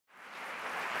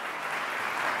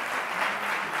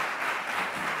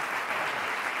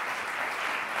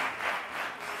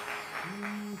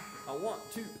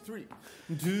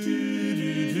Tonight,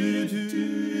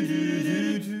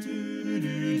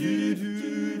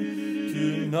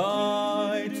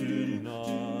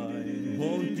 tonight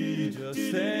won't be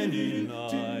just any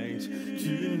night.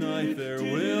 Tonight there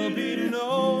will be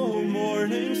no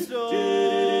morning star.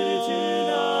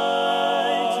 Tonight,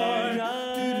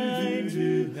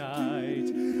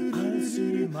 I'll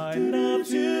see my love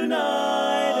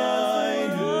tonight,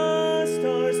 and the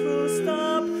stars will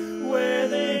stop where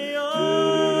they are.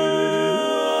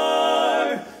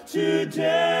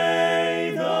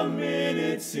 Today the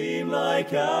minutes seem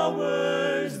like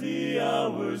hours, the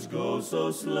hours go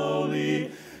so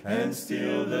slowly, and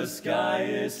still the sky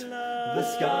is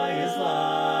light.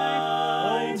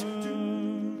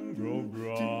 Grow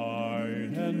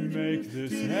bright and make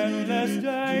this endless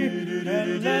day,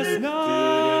 endless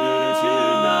night.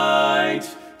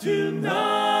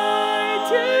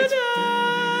 Tonight,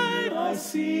 I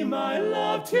see my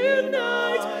love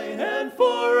tonight, and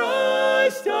for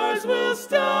us stars will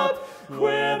stop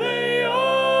where they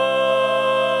are.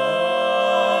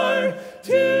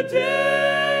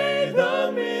 Today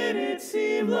the minutes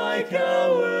seem like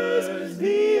hours,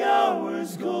 the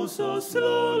hours go so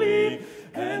slowly,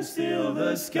 and still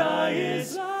the sky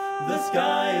is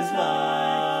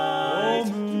light.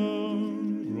 Oh,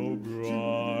 moon, grow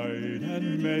bright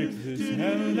and make this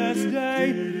endless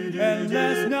day,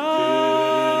 endless night.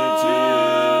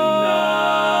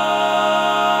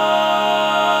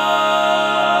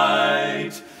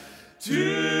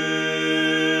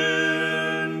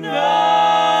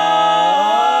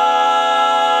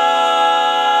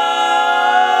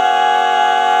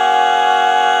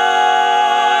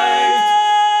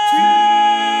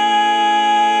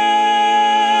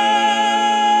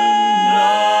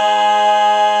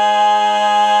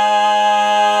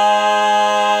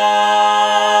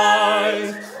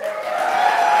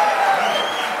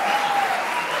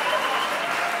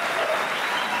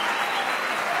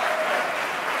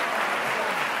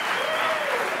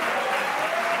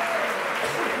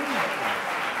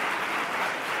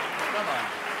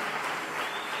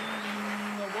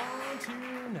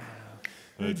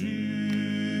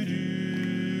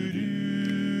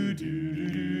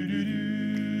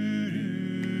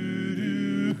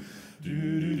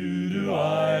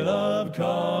 I love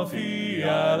coffee,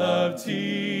 I love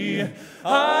tea,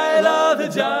 I love the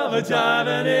Java jive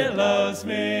and it loves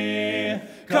me.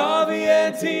 Coffee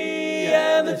and tea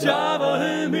and the Java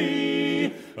and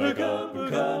me. A cup,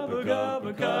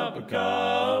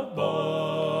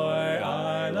 boy.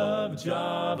 I love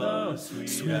Java,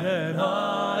 sweet and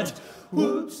hot.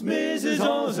 Whoops, Mrs.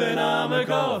 Olsen, I'm a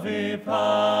coffee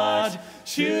pot.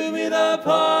 Shoot me the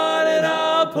pot and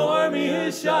I'll pour me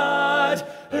a shot.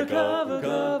 A cup,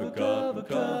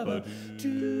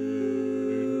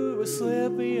 do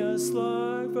slip me a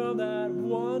slug from that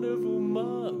wonderful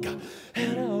mug,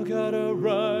 and I'll cut a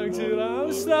rug till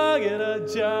I'm stuck in a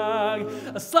jug.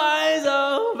 A slice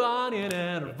of onion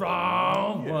and a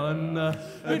raw one,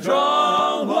 a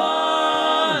draw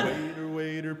one.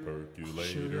 Waiter,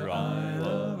 percolator, I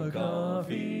love a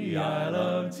coffee, I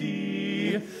love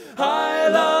tea, I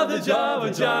love the Java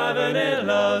jive and it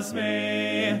loves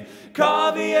me.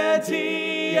 Coffee and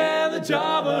tea and the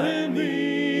Java and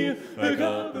me. A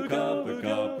cup,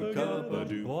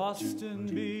 do Boston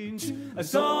beans, a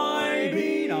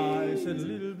soybean, ice, and a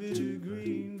little bit of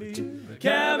green bean,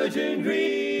 cabbage and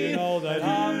green. You know that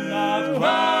I'm not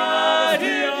quite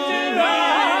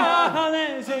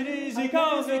there's an easy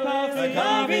coffee bean.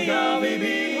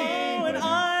 Oh, and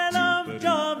I love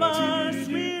Java,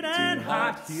 sweet and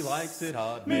hot. He likes it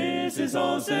hot. Mrs.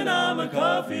 Olsen, I'm a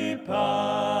coffee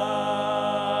pot.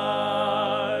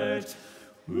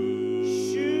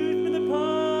 Shoot me the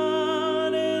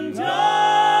pot and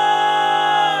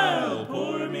I'll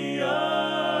pour me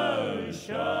a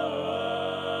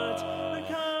shot. A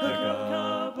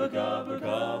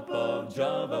cup of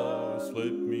Java.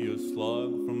 Slip me a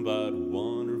slug from that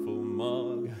wonderful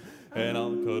mug, and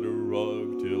I'll cut a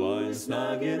rug till I'm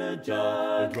snug in a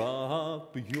jug.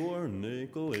 Drop your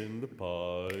nickel in the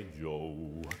pot,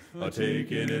 Joe.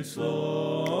 Taking it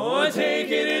slow,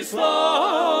 taking it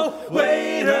slow.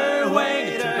 Waiter,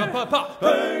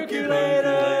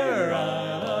 percolator.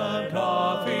 I love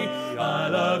coffee, I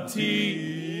love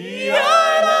tea,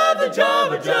 I love the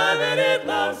Java jive and it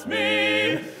loves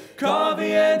me.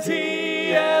 Coffee and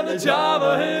tea and the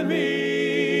Java and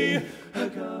me. A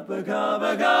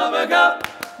cup,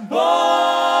 boy!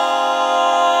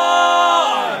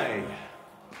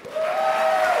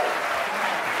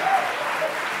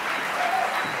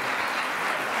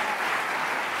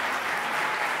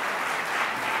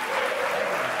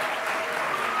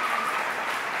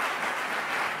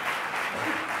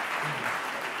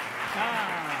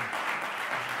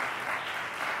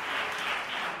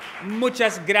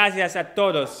 muchas gracias a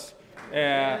todos.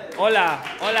 Hola,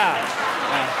 hola.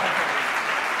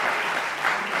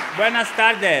 Buenas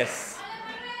tardes.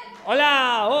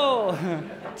 Hola, oh.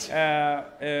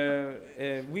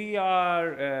 We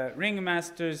are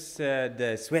Ringmasters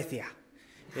de Suecia,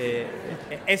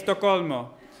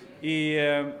 Estocolmo, y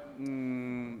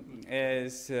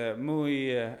es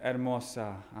muy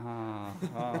hermosa.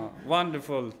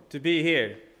 Wonderful to be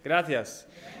here. Gracias.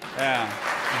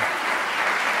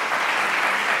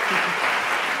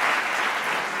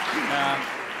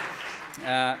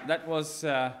 That was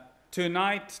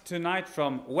Tonight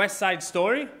from West Side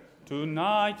Story.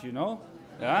 Tonight, you know.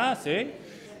 Yeah, see?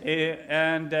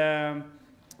 And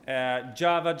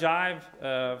Java Jive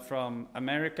from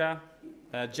America,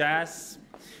 jazz.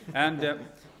 And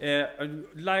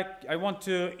I want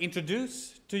to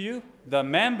introduce to you the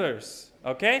members,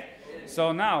 okay?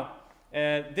 So now,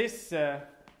 this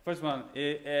first one,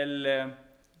 el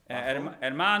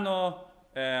hermano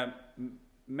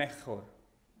mayor.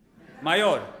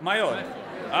 Mejor.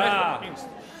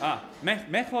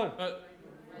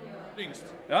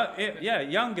 Yeah,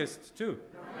 youngest too.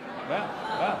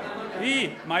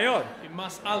 Y mayor. Y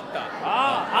más alta.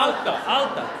 Alta.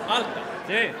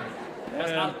 Sí.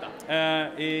 Más alta.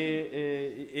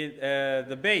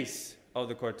 The bass of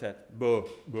the quartet. The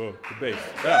bass.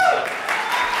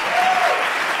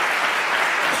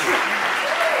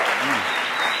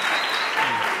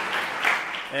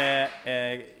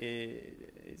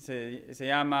 Se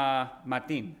llama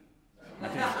Martín.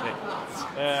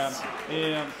 Y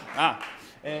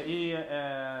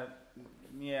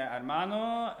mi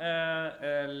hermano,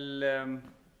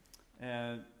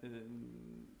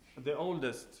 the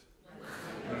oldest.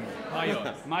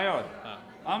 Mayor.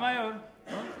 Mayor.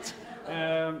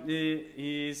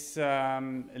 He's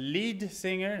lead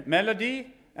singer,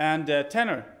 melody, and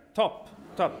tenor. Top.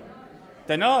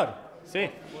 Tenor. Sí.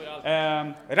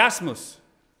 Rasmus.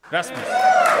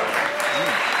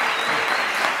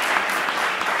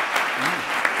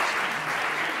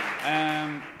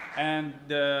 And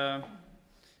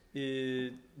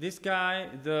this guy,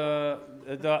 the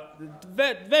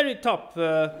very top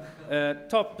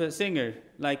singer,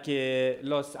 like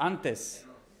Los Antes,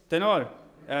 tenor,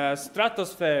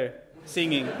 stratosphere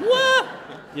singing.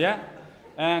 Yeah,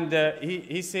 and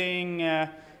he sing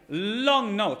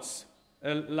long notes.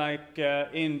 Like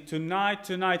in tonight,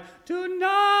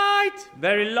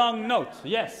 very long notes.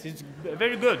 Yes, it's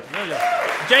very good.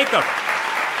 Jacob.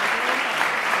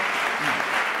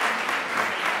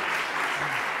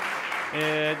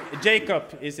 Jacob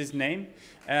is his name,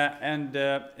 and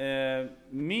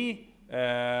me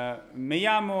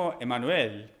llamo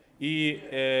Emanuel y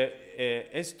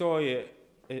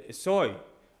soy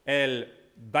el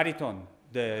baritón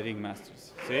de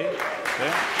Ringmasters. ¿Sí?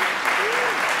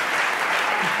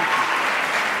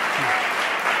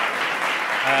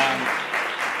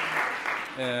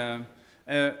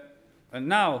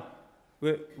 Now,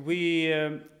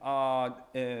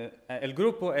 el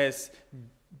grupo es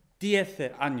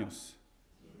 10 años,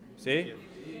 ¿sí?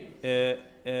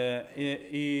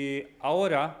 Y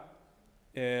ahora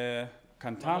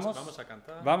cantamos.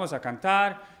 Vamos a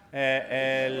cantar.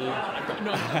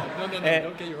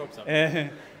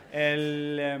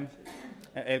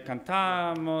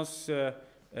 Cantamos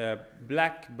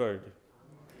Blackbird.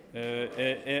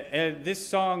 This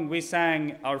song we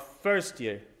sang our first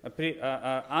year,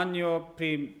 año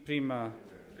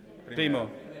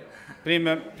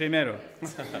primero.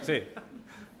 Sí.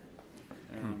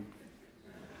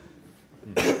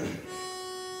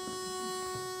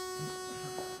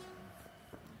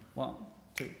 1,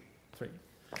 2, 3.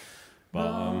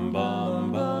 Bum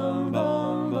bum bum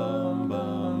bum bum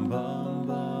bum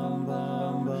bum bum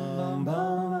bum bum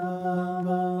bum.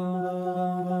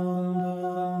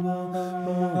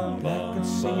 Back and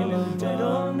singing in the dead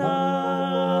of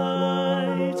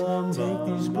night. Take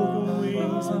these broken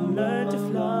wings and learn to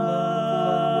fly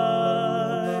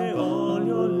all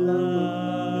your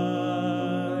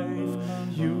life.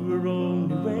 You were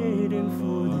only waiting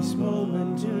for this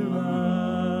moment to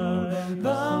run.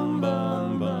 Bum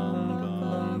bum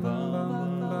bum bum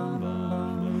bum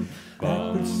bum.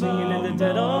 Backward singing in the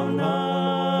dead of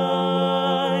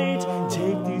night.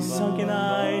 Take these sunken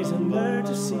eyes and learn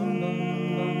to see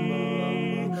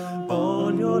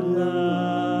all your life.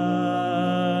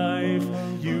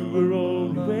 You were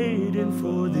only waiting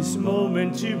for this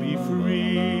moment to be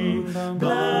free.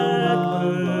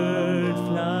 Blackbird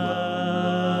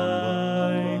fly,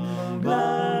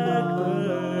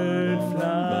 blackbird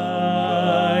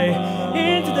fly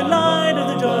into the light of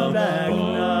the dawn black night.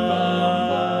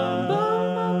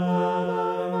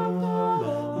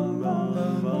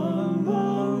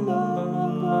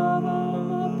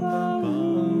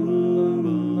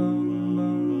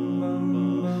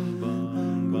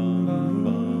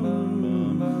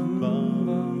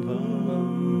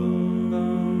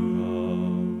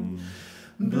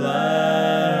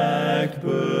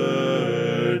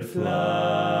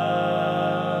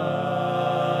 fly,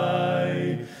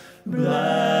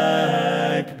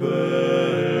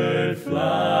 blackbird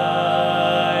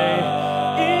fly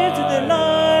into the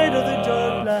light of the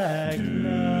dark black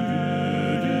night.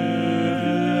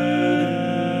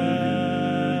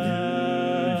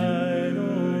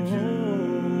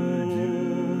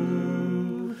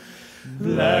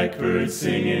 Blackbird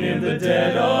singing in the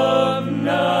dead of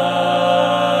night.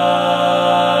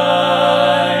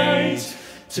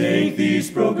 Take these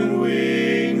broken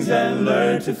wings and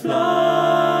learn to fly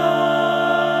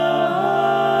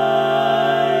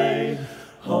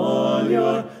all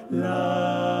your life.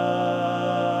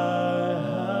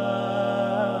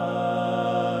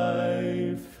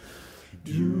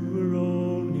 You were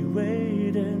only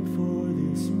waiting for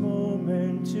this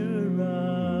moment to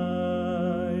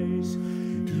rise.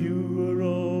 You were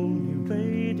only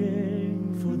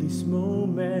waiting for this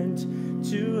moment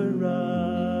to arise.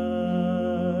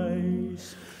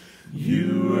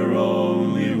 You were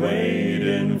only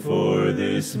waiting for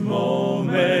this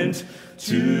moment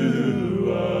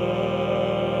to arise.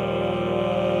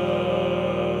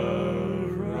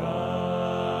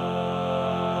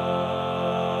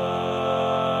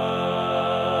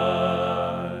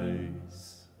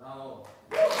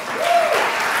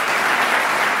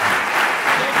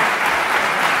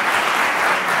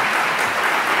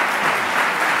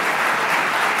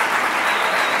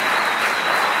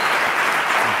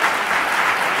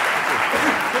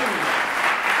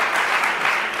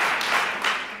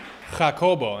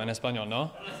 Jacobo en español,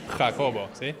 ¿no? Jacobo,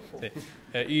 ¿sí? Sí.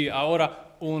 Y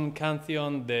ahora una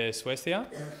canción de Suecia,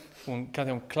 una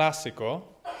canción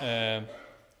clásico,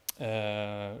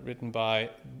 written by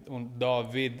un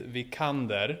David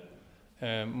Vikander,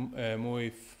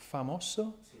 muy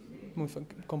famoso,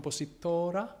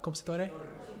 compositor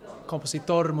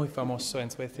muy famoso en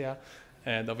Suecia,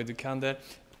 David Vikander,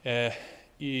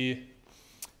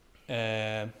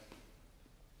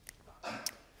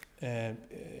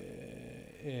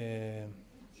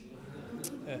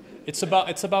 it's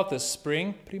about the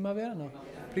spring, primavera, no,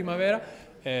 primavera,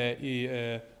 y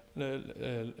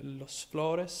los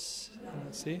flores,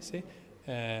 sí, sí,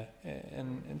 es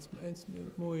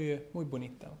muy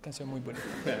bonita, una canción muy bonita.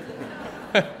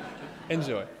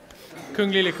 Enjoy.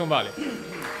 Kung Liljekonvalli.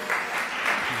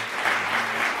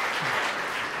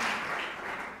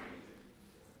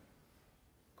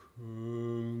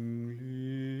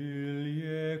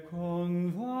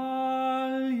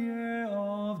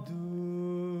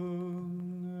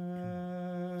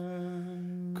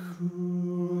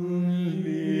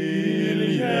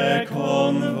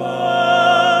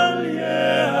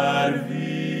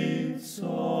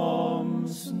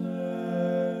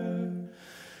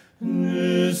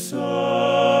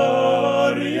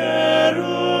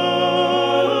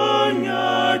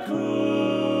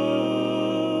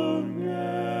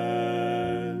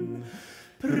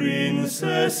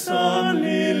 Prinsessan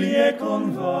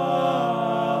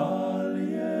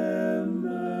Liljekonvalje med.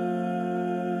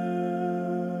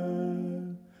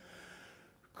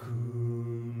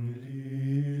 Kung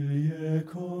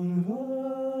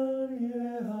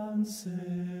Liljekonvalje han sänker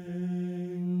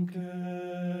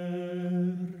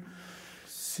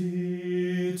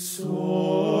sitt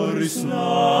sorgsna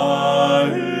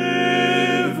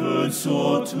huvud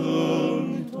så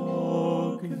tungt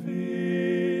och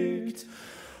vikt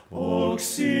och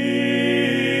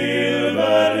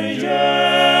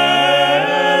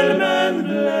silverhjälmen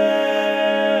blänker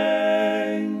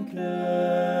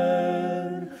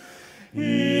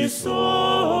i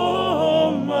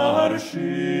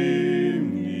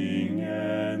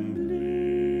sommarskymningen blygt.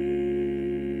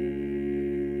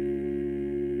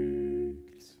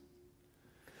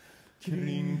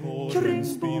 Kring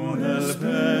vårens spindel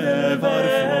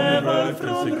bävar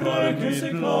från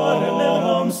rökelseklaren en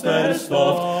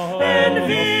blomsterstoft. En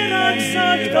virak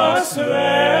sakta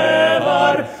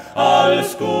svävar, all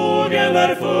skogen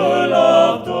är full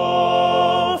av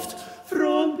doft.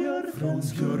 Från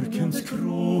björkens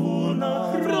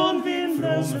krona, från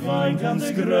vindens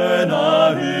vankande gröna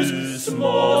hus,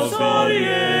 små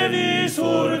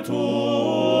sorgevisor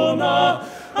tona.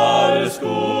 All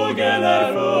skogen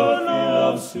är full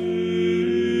av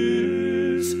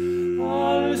sus,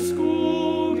 all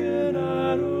skogen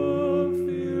är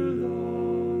uppfylld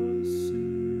av sus.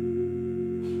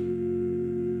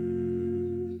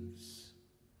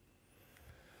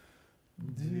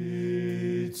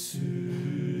 Det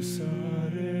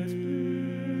susar ett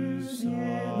bus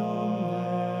genom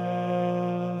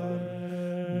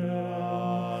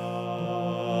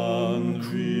bland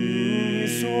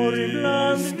skysor,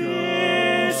 bland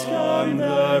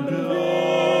viskande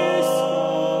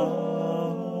blåsar.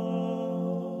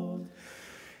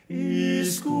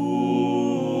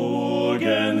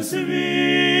 Världens vida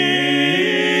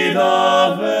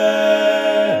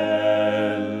välden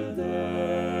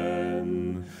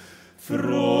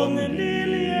från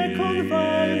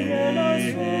liljekonvaljernas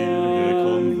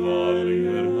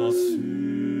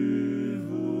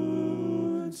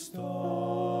huvudstad.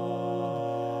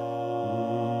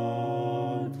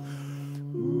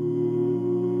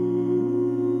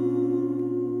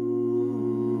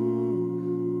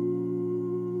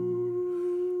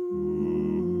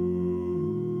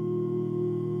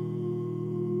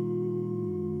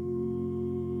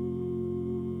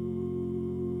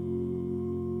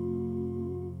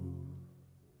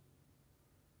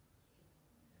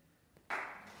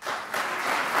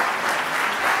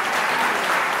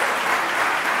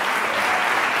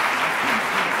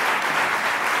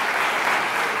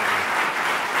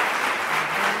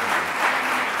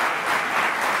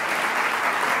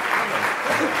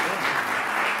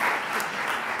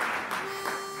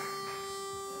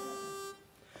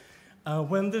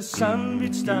 When the sun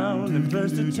beats down and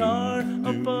bursts the tar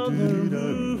upon the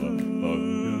roof,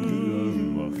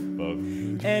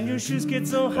 and your shoes get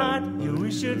so hot you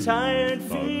wish your tired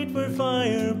feet were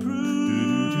fireproof.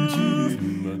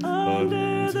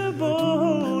 Under the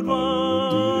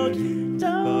boardwalk,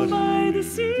 down by the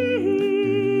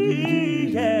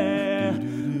sea, yeah,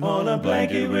 on a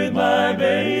blanket with my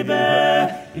baby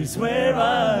is where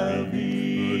I'll be.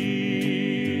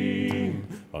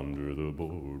 Under the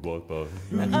boardwalk,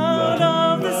 out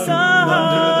of the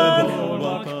sun,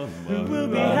 we'll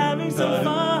be having some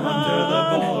fun.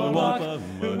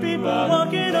 People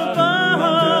walking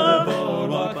above,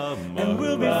 and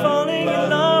we'll be falling in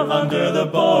love under the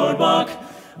boardwalk,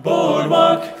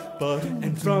 boardwalk.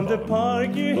 And from the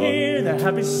park you hear the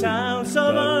happy sounds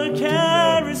of a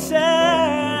carousel.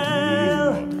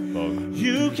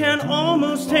 You can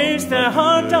almost taste the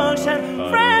hot dogs and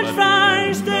French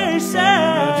fries they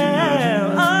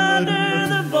sell under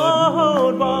the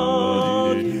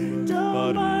boardwalk,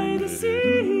 down by the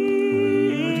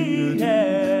sea.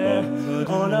 Yeah,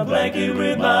 on a blanket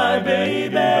with my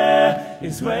baby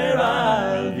is where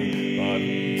I'll be.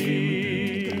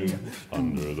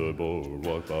 under the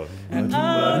boardwalk, and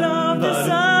out of the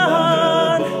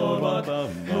sun,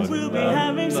 we'll be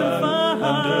having some fun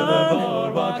under the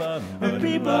boardwalk. And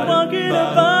people walking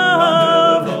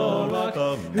above,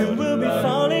 and we'll be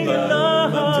falling in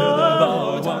love under the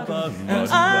boardwalk. And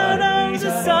out of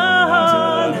the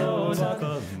sun,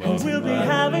 we'll be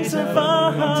having some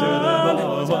fun under the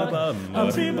boardwalk.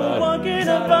 And people walking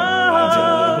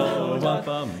above,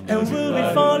 and we'll be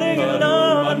falling in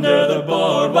love under the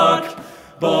boardwalk.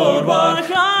 Boardwalk,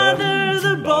 under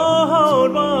the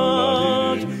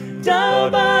boardwalk,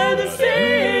 down by the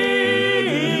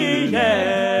sea,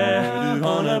 yeah,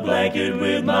 on a blanket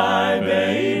with my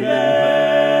baby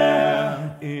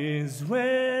is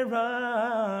where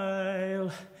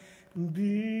I'll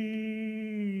be.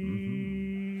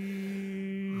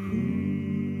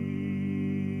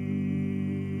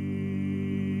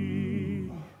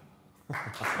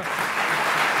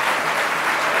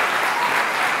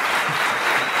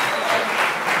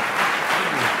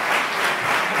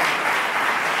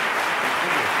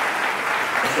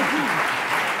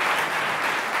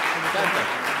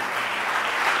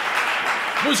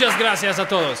 Muchas gracias a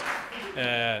todos.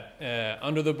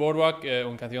 Under the Boardwalk,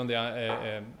 una canción de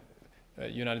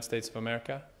United States of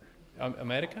America.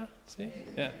 America, sí.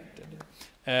 Yeah.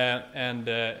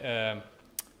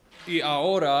 Y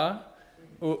ahora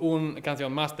una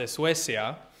canción más de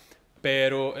Suecia,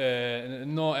 pero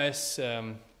no es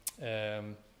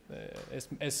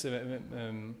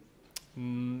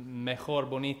mejor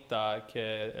bonita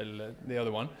que the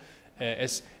other one.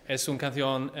 Es una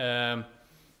canción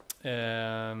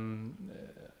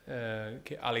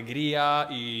que alegría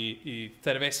y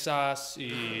cervezas y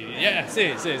yeah,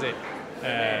 sí.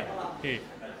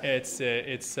 It's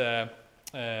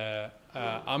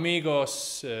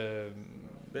amigos.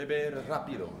 Beber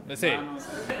rápido. Sí.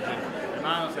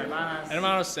 Hermanos,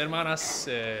 hermanas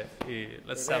y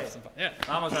let's have some fun. Yeah.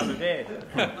 Vamos a beber.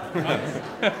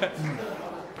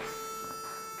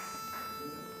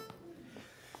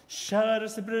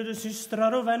 Käraste bröder,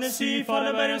 systrar och vänner, si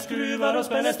fader bergen skruvar och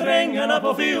spänner strängarna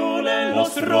på fiolen och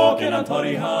stråken han tar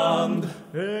i hand.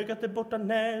 Ögat är borta,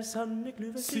 näsan är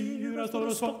kluven, si hur han står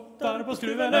och spottar på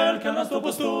skruven. Öl kan han stå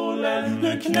på stolen,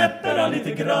 nu knäpper han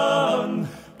lite grann.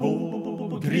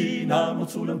 På grina mot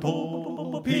solen,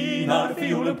 på pinar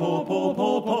fiolen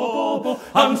på.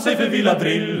 Han sig förvillad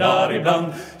drillar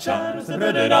ibland. Käraste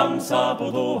bröder dansa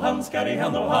på då, handskar i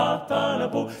hand och hattarna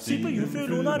på. Sy på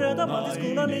jungfrulorna röda man till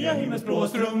skorna, nya himmelsblåa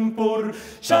strumpor.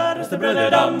 Käraste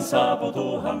bröder dansa på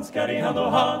då, handskar i hand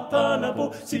och hattarna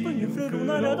på. Sy på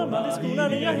jungfrulorna röda man till skorna,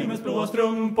 nya himmelsblåa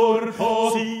strumpor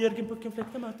på. Sy Erken pucken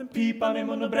fläktar matten, pipan i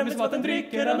mun och brännvinsvatten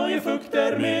dricker han och ger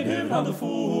fukter med huvud, hand och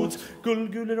fot.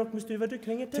 Gullgulig rock med styver, du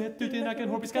kränger tätt ut i nacken,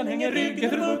 hårpiskan hänger ryggen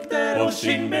för lukter och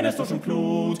kindbenen står som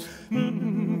klot.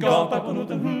 Gapar på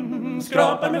noten,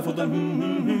 skrapar med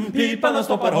foten, pipan han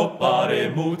stoppar, hoppar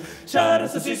emot.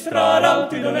 Käraste systrar,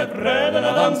 alltid och lätt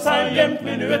bröderna dansar jämt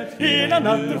med nu ett hela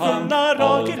natten funna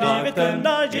rak i livet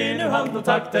kunna ge nu hand och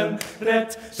takten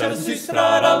rätt. Käraste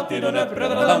systrar, alltid och lätt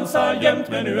bröderna dansar jämt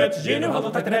med nu ett ge nu hand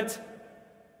och takten rätt.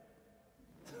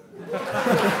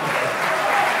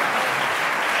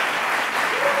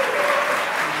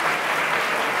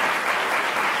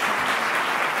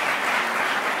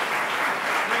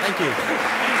 Thank you.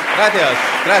 Gracias,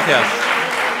 gracias.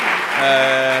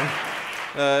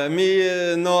 Mi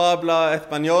no habla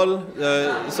español,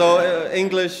 so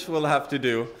English will have to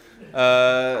do.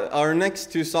 Our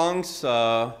next two songs,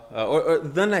 or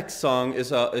the next song,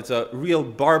 it's a real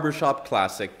barbershop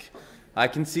classic. I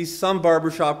can see some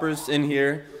barbershoppers in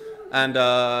here, and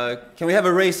can we have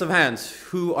a raise of hands?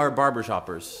 Who are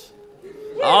barbershoppers?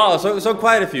 Oh, so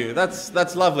quite a few.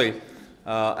 That's lovely.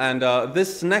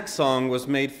 This next song was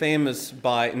made famous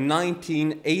by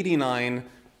 1989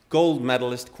 gold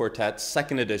medalist quartet,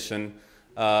 second edition,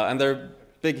 and they're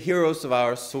big heroes of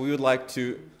ours, so we would like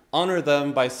to honor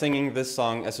them by singing this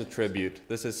song as a tribute.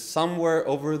 This is Somewhere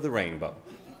Over the Rainbow.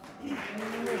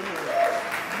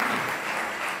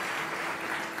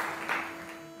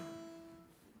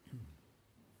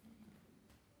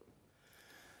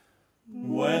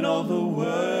 When all the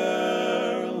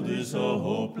world is a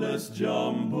hopeless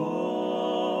jumble,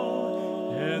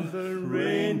 and the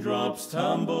raindrops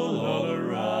tumble all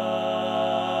around,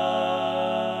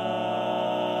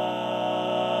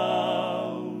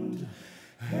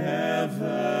 heaven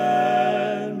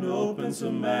opens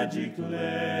a magic lane,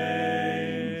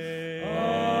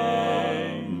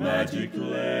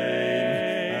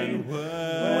 and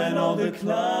when all the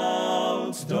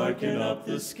clouds darken up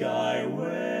the skyway,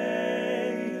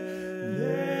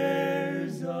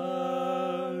 there's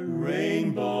a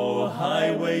rainbow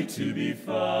highway to be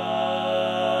found,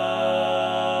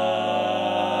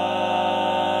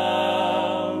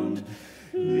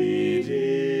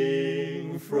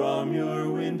 leading from your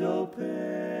window pane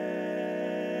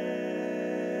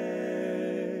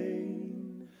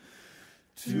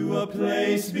to a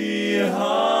place behind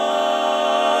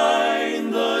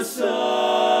the sun.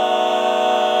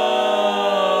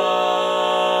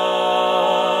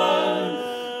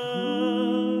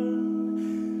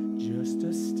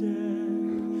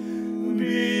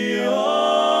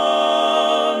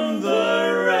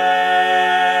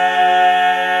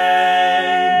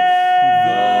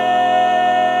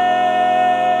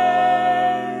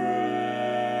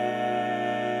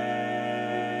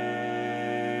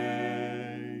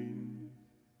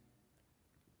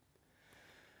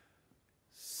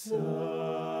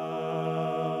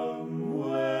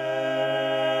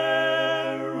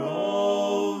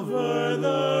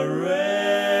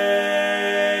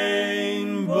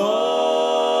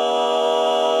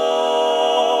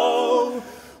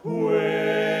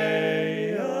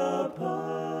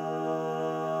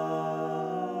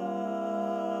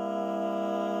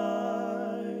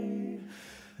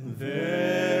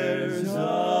 There's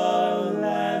a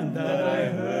land that I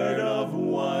heard of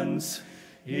once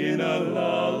in a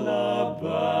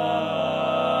lullaby.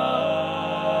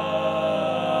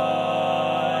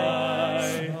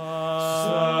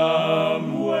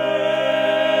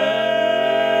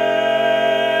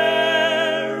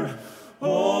 Somewhere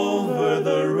over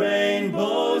the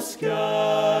rainbow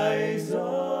skies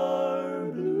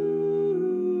are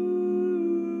blue,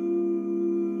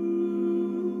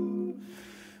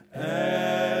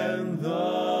 and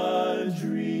the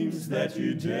dreams that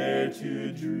you dare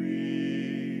to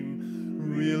dream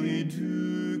really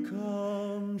do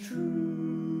come true.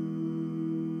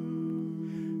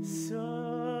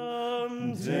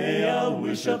 Someday I'll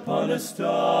wish upon a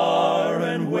star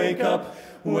and wake up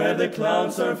where the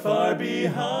clouds are far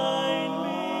behind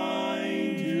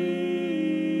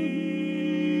you,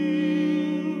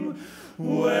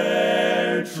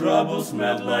 where troubles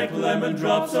melt like lemon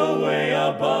drops away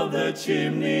above the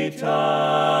chimney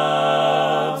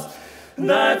tops.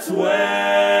 That's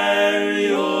where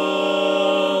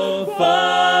you'll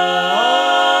find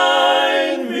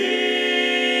me,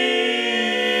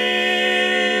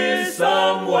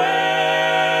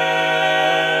 somewhere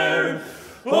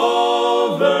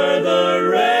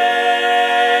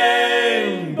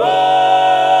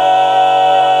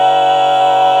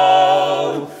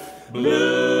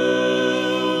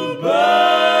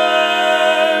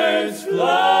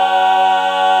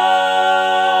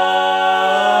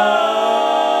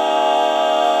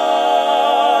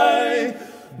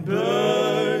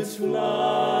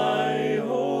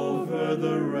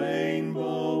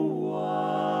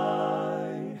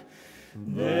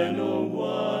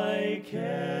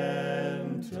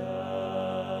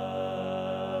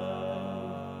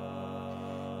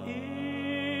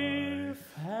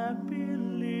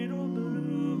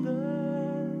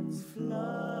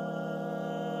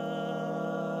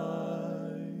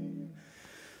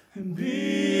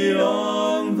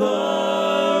beyond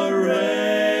the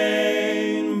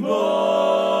rainbow.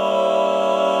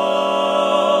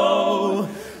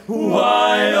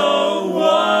 Why, oh,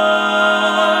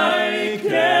 why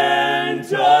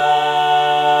can't I?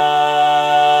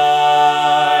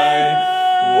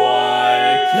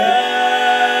 Why can't I?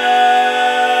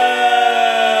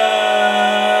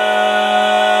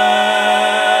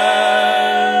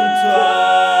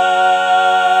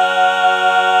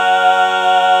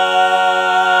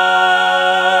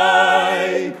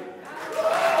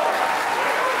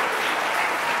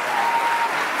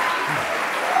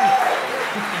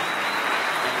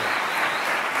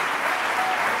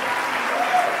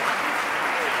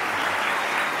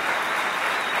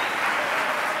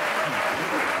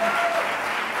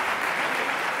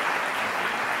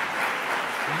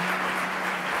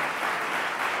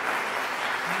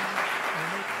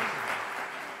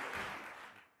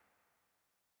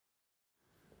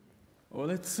 Well,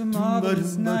 it's a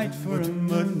marvelous night for a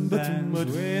moon dance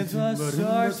with the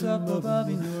stars up above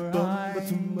in your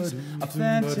eyes. A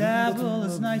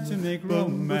fantabulous night to make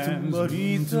romance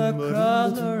beneath the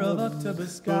color of October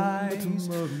skies.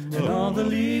 And all the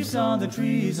leaves on the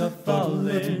trees are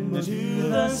falling to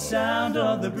the sound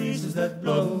of the breezes that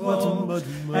blow.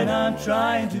 And I'm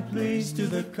trying to please to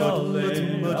the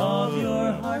calling of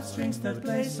your heartstrings that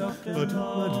play soft and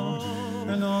low.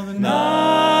 And all the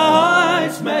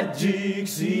night's magic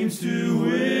seems to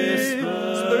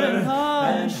whisper and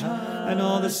hush, and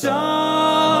all the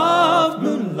soft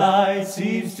moonlight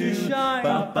seems to shine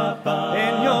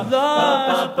in your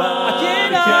blush.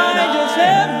 Can I just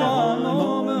have one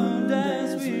moment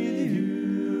dance with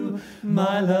you,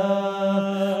 my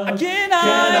love? Can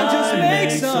I just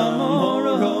make some more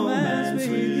romance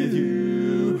with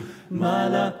you, my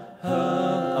love?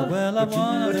 Well, I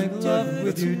wanna make love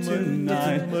with you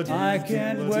tonight. I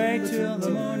can't wait till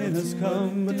the morning has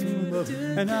come.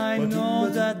 And I know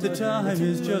that the time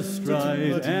is just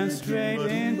right, and straight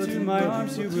into my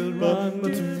arms you will run.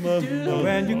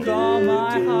 When you call,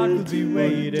 my heart will be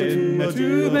waiting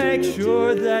to make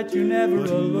sure that you're never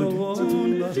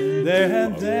alone. There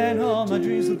and then all my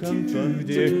dreams will come true,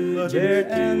 dear. There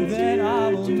and then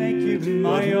I will make you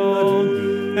my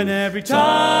own. And every time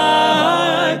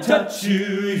I touch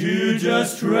you, you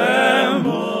just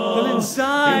tremble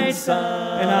inside.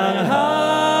 And I know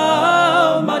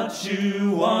how much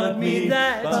you want me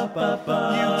that you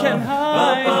can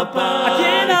hide.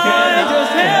 Can I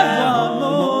just have one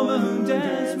moment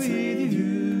dance with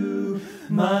you,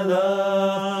 my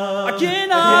love?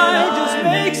 Can I just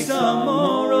make some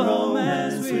more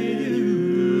romance with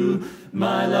you,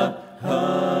 my love?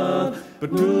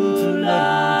 But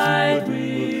moonlight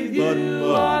with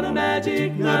you on a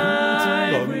magic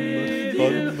night with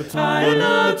you. I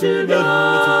love to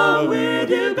go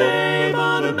with you, babe,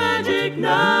 on a magic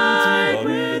night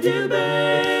with you,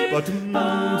 babe. Ba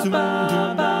ba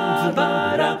ba ba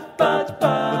ba da ba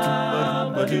ba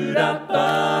ba do da ba.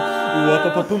 Wa ba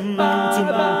ba boom ba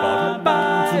ba ba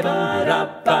da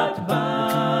ba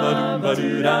ba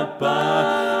do da ba.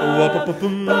 Wa ba ba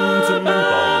boom ba ba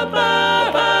ba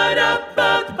da ba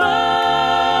ba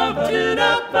do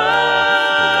da ba.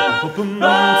 Ba ba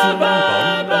ba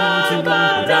ba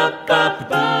da ba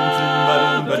ba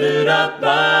do da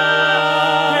ba.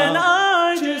 Can I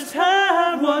just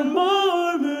have one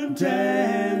moment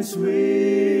dance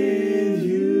with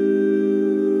you,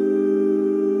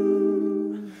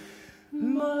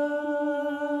 my love?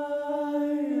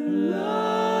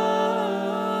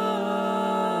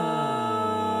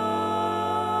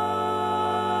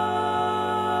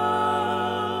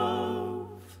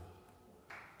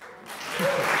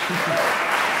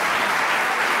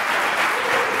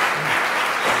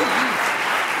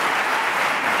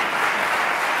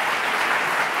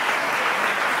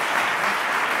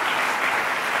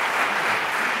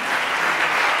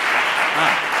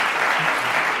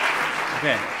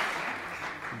 Okay.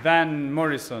 Van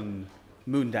Morrison,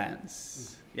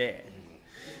 Moondance. Yeah.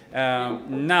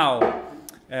 Now,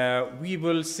 we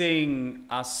will sing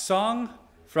a song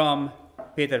from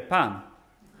Peter Pan.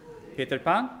 Peter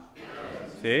Pan?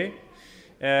 See?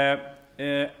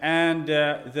 And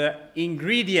the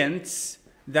ingredients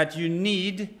that you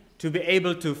need to be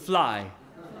able to fly.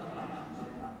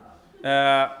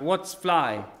 What's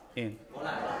fly in?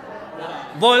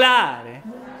 Volare.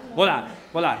 Volare.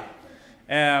 Volare.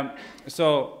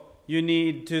 So you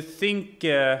need to think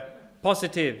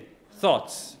positive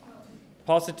thoughts.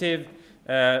 Positive,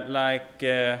 like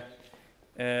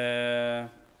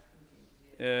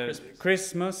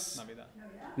Christmas,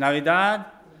 Navidad,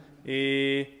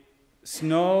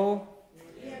 snow,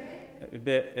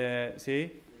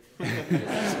 see,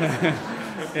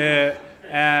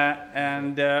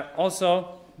 And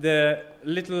also the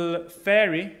little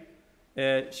fairy,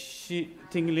 she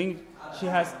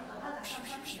has.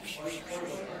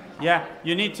 Yeah,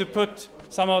 you need to put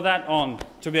some of that on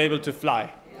to be able to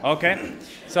fly. Okay?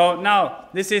 So now,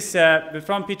 this is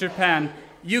from Peter Pan,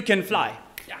 You Can Fly.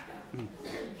 Yeah.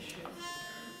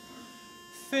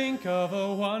 Think of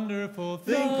a wonderful thought.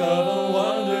 Think of a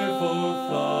wonderful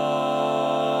thought.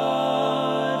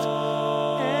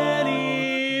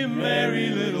 Any merry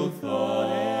little thought.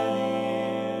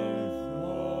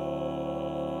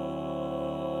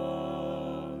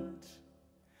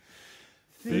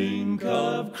 Think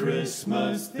of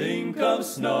Christmas, think of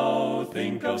snow,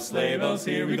 think of sleigh bells,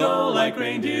 here we go like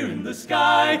reindeer in the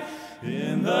sky.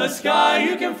 In the sky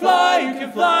you can fly, you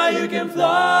can fly, you can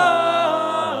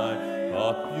fly.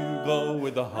 Up you go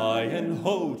with a high and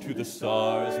ho to the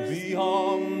stars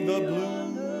beyond the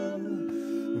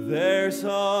blue. There's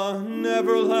a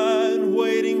Neverland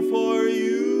waiting for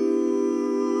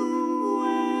you,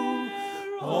 where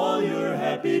all your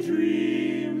happy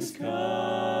dreams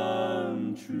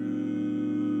come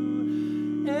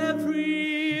true.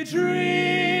 Every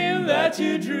dream that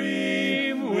you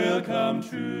dream will come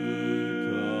true.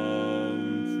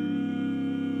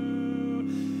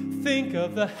 Think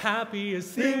of the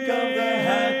happiest things. Think of the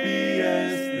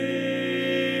happiest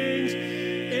things.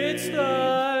 It's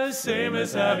the same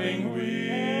as having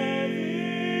wings.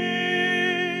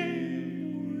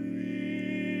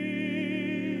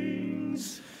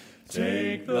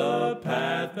 Take the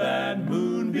path that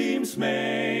moonbeams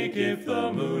make. If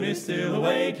the moon is still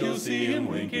awake, you'll see him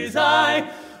wink his eye.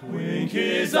 Wink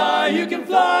his eye, you can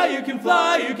fly, you can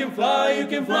fly, you can fly, you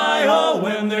can fly. Oh,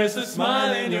 when there's a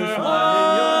smile in your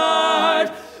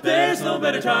heart, there's no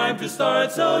better time to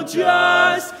start, so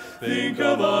just think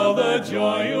of all the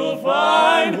joy you'll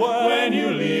find when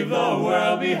you leave the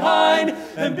world behind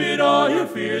and bid all your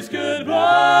fears goodbye.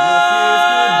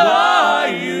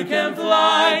 You can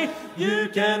fly, you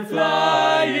can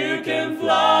fly, you can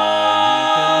fly.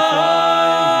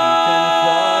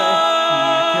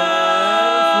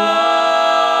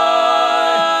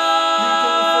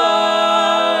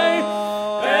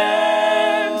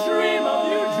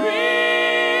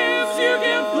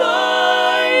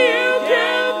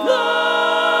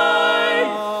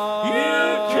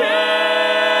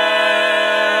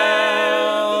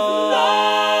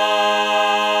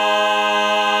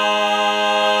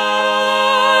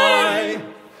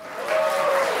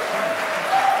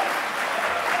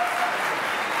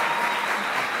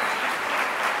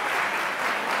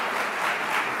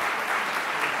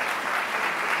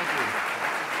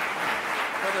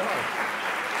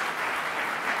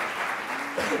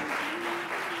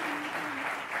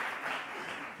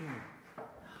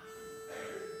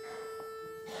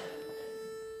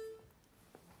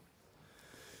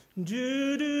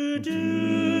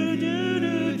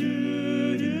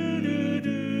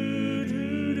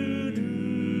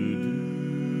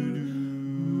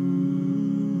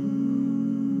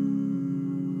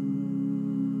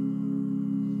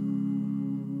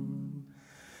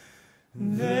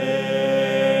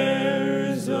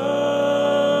 There's a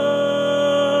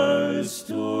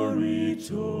story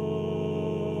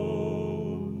told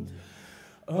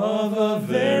of a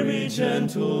very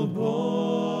gentle boy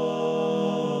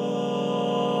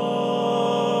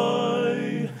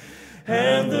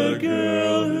and the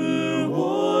girl who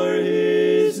wore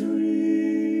his ring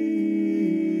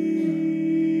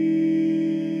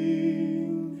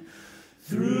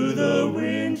through the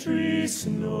wintry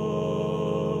snow.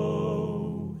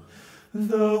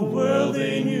 The world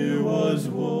they knew was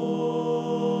warm,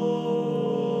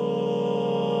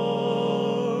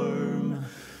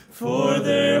 for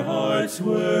their hearts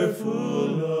were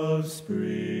full of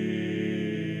spring.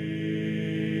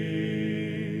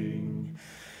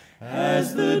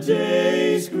 As the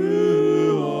days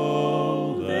grew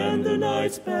old and the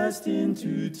nights passed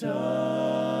into time,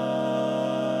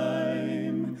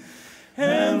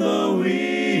 and the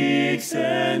weeks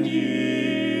and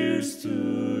years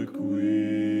took wing,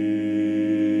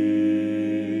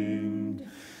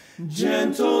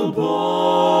 gentle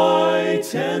boy,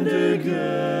 tender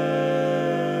girl,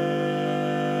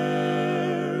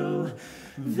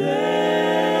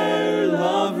 their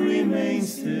love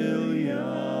remains still young,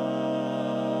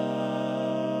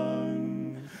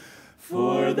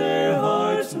 for their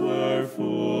hearts were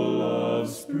full of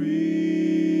spring.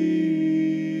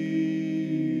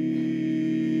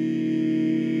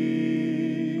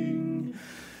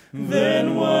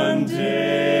 Then one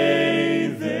day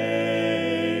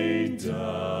they died,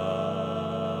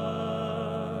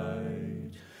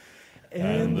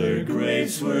 and their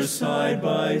graves were side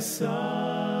by side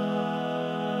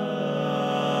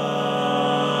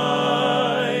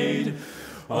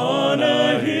on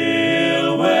a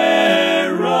hill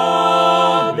where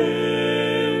robins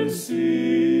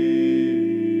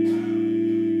sing.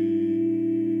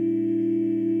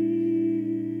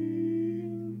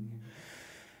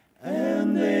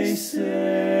 And they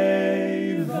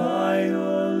say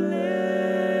violets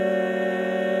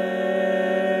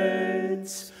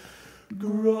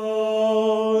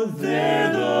grow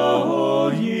there the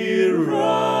whole year round,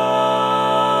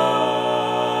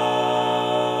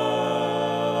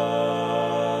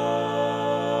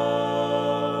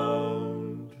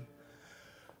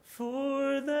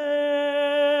 for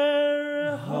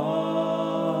their hearts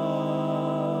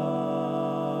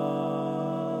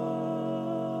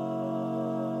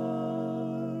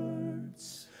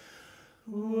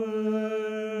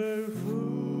were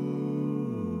full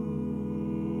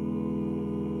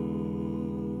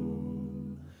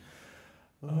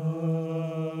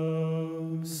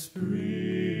of spring.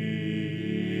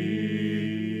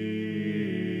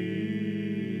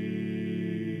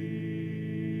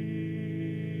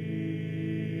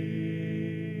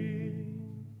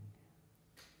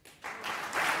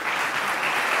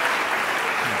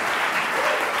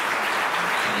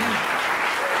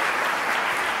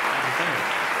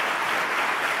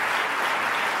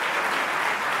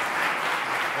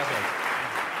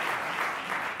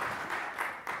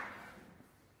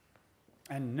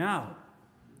 And now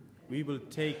we will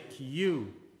take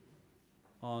you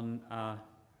on a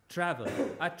travel,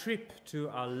 a trip to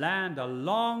a land a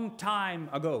long time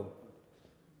ago.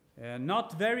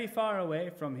 Not very far away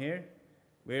from here.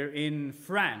 We're in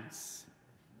France,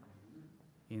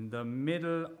 in the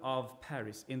middle of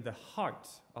Paris, in the heart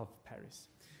of Paris.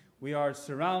 We are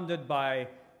surrounded by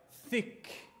thick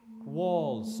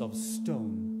walls of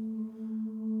stone.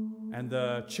 And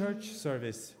the church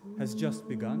service has just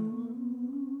begun.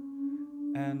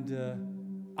 And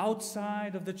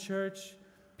outside of the church,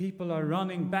 people are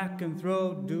running back and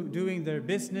fro, doing their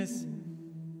business.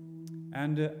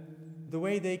 And the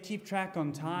way they keep track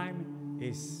on time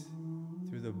is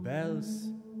through the bells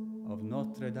of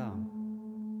Notre Dame.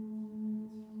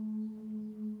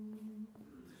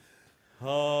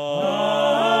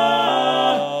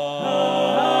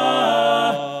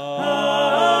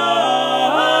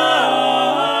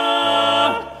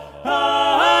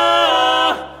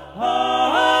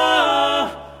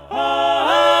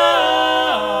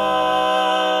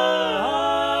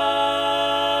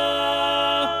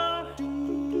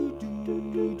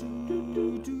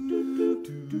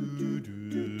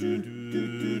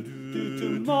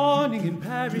 Morning in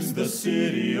Paris, the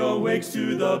city awakes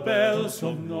to the bells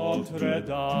of Notre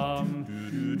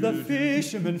Dame. The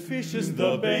fisherman fishes,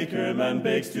 the baker man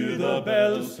bakes to the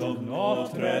bells of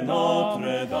Notre Dame.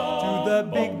 To the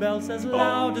big bells as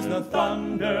loud as the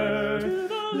thunder, to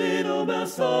the little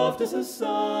bells soft as a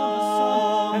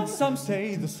song. And some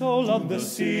say the soul of the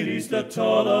city's the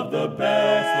toll of the bells, the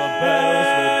bells,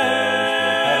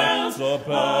 the bells, the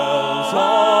bells, the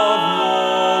bells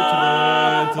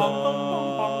of Notre Dame.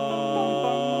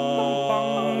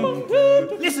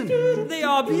 Listen, they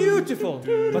are beautiful,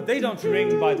 but they don't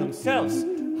ring by themselves.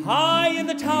 High in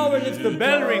the tower lives the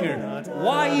bell ringer.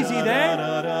 Why is he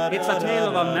there? It's a tale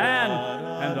of a man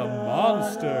and a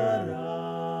monster.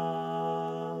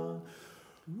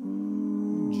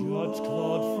 Judge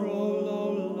Claude Frollo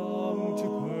longed to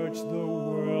purge the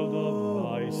world of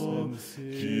vice and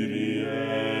sin.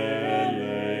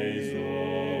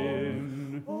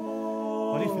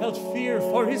 But he felt fear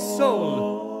for his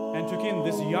soul and took in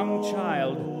this young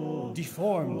child,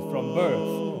 deformed from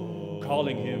birth,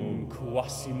 calling him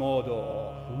Quasimodo.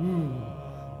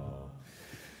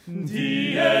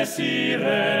 Dies irae,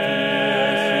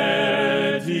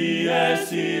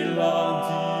 dies illa,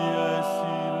 dies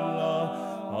illa.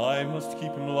 I must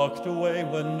keep him locked away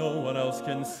when no one else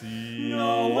can see.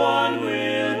 No one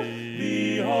will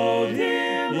behold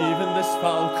him. Even this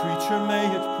foul creature may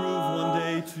it prove one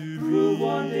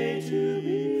day to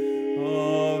be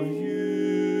of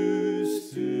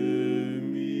use to me.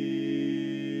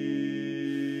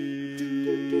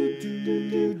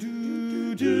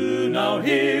 Now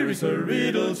here is a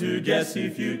riddle to guess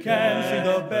if you can. Sing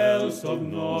the bells of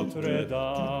Notre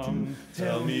Dame.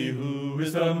 Tell me who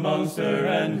is the monster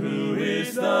and who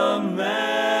is the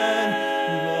man.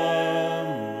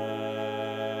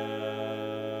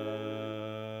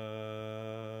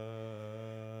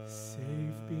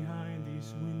 Safe behind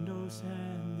these windows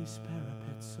and these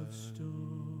parapets of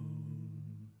stone.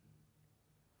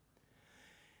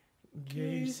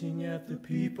 gazing at the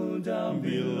people down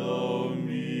below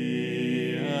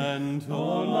me. And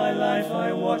all my life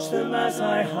I watch them as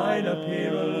I hide up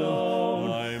here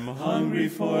alone. I'm hungry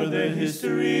for the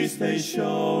histories they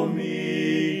show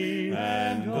me.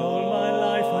 And all my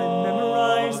life I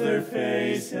memorize their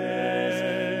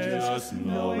faces, just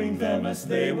knowing them as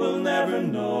they will never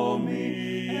know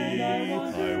me.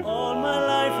 All my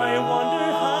life I wonder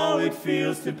how it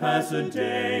feels to pass a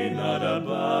day not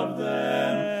above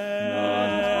them,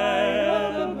 not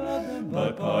above them,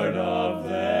 but part of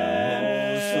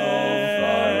them, so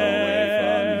far away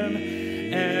from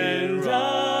me. And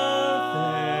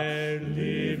out there,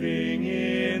 living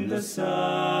in the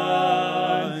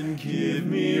sun, give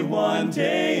me one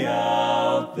day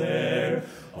out there.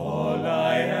 All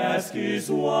I ask is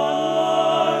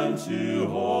one to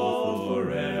hold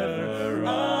forever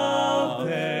out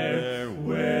there,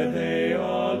 where they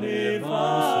all live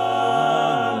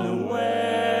unaware.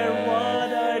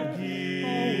 What I'd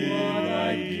give,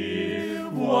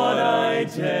 what I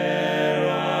dare,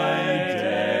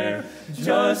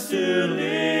 just to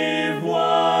live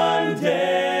one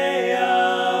day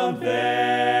out there.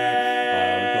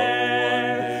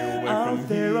 Out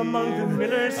there among the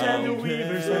millers and the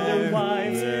weavers and their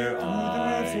wives, through the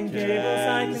roofs and gables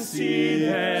I can see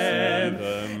them.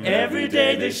 Every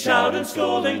day they shout and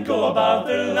scold and go about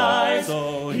their lives,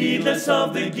 heedless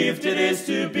of the gift it is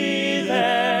to be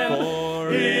them.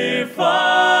 If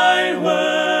I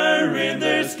were in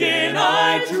their skin,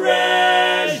 I'd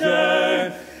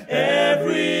treasure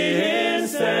every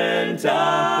instant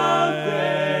out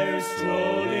there,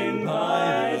 strolling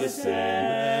by the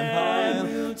sand.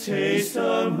 I'll taste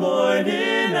the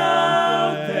morning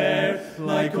out there,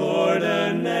 like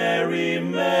ordinary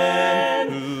men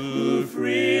who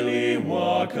freely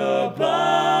walk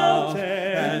about.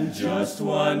 And just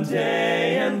one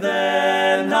day, and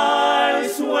then I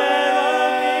swear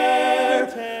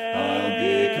I'll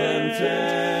be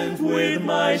content with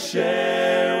my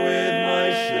share,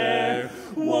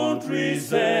 won't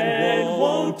resent,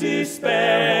 won't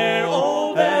despair,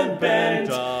 old and bent,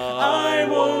 I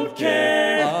won't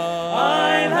care,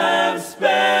 I'll have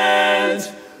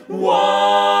spent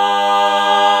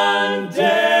one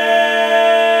day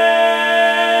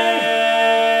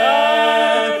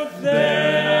out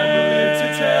there. And I will live to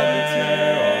tell the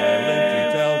tale,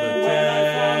 when I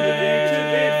from the beach to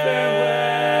bid farewell.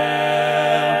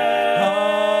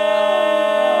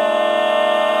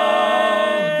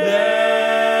 Out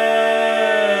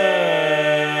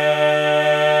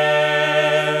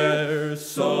there.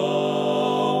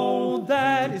 So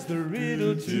that is the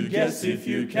riddle to guess if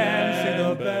you can. Say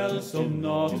the bells of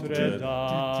Notre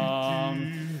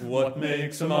Dame. What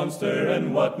makes a monster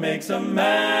and what makes a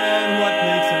man? What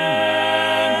makes a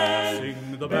man?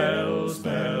 Sing the bells,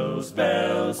 bells,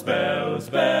 bells, bells,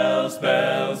 bells,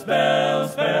 bells,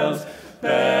 bells, bells,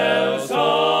 bells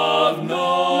of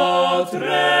Notre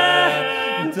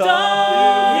Dame. Hear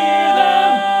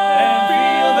them and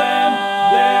feel them,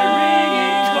 they're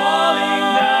ringing, calling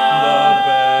now.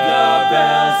 The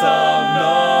bells of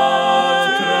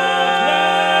Notre Dame.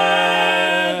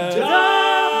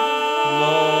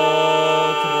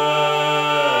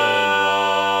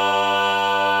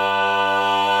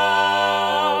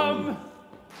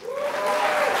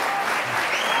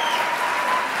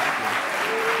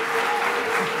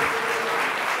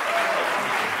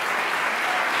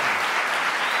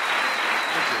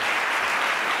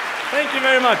 Thank you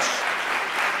very much.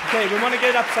 Okay, we want to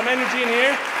get up some energy in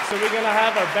here, so we're going to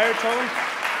have our baritone.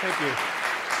 Thank you.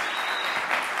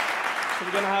 So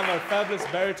we're going to have our fabulous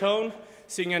baritone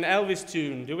sing an Elvis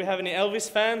tune. Do we have any Elvis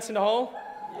fans in the hall?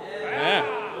 Yeah.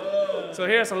 So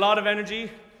here's a lot of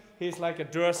energy. He's like a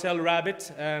Duracell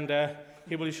rabbit, and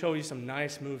he will show you some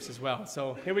nice moves as well.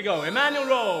 So here we go. Emanuel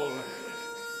Roll.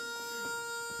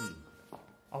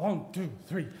 1, 2,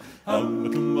 3.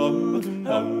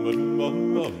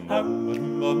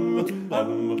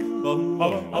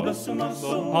 Bless my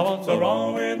soul, what's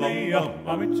wrong with me?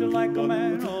 I meet you like a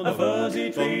man on a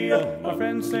fuzzy tree. My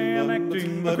friends say I'm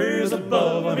acting the careers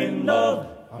above. I'm in love.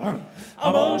 I'm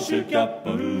all shook up.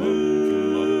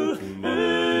 Ooh,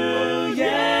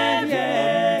 yeah,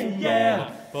 yeah, yeah.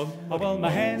 Well, my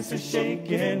hands are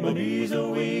shaking, my knees are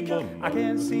weak. I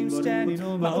can't seem standing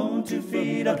on my own 2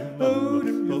 feet. Oh,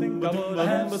 do you think I would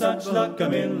have such luck?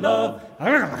 I'm in love.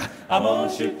 I'm all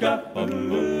shook up.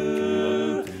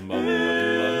 Ooh,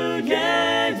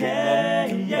 yeah, yeah,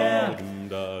 yeah.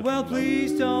 Well,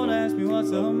 please don't ask me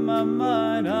what's on my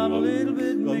mind. I'm a little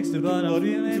bit mixed, but I'm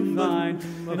feeling fine.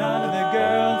 And I love the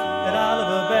girl that I love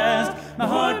her best. My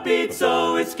heart beats sweet,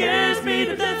 so it scares me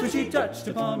to death. When she touched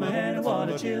upon my hand, and what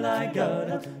a chill I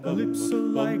got. Her lips are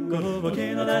like a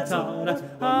volcano that's hot.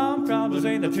 I'm proud to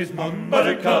say that she's my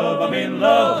buttercup. I'm in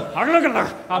love.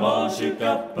 I'm all shook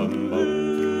up.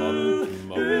 Ooh,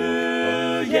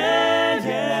 yeah,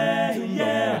 yeah,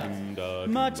 yeah.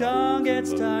 My tongue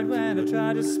gets tired when I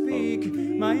try to speak.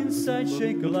 My insides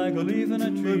shake like a leaf in a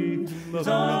tree. There's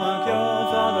only one cure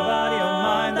for the body of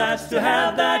mine. That's to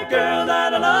have that girl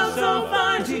that I love so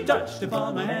fine. She touched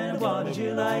upon my hand, what a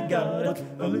chill I got.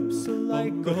 Her lips are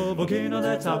like a volcano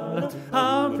that's hot.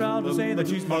 I'm proud to say that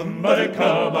she's my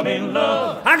buttercup. I'm in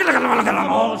love.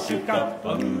 I'm all shook up.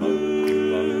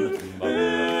 Ooh,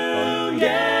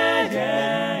 yeah,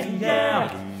 yeah, yeah.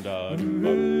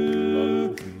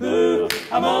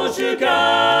 I'm all shook up,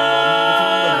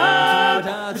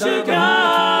 shook up,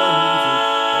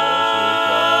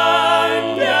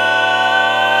 yeah.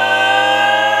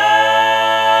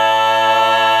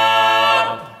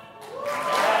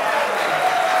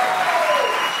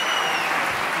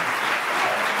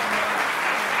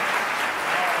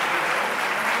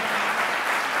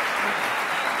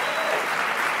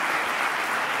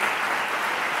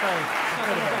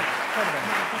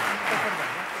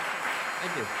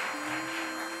 Thank you.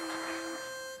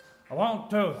 1,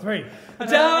 2, 3.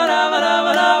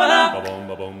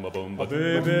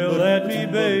 Baby, let me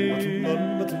be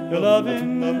your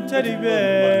loving teddy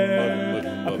bear.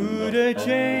 I put a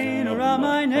chain around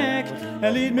my neck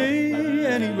and lead me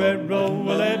anywhere. Roll,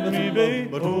 let me be.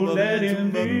 Oh, let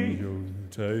him be.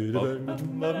 Teddy bear.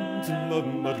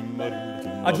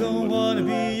 I don't want to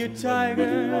be your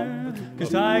tiger, 'cause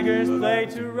tigers play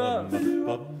too rough.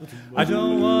 I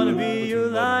don't want to be your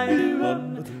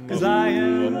lion, 'cause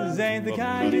lions ain't the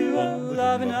kind you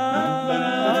love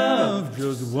enough.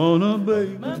 Just wanna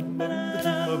be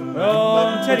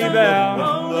oh, teddy bear.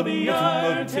 Wanna be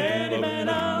your teddy bear.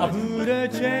 I put a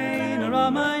chain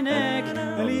around my neck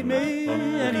and lead me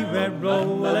anywhere. Oh,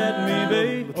 let me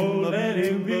be. Oh, let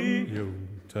him be.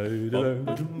 Teddy bear.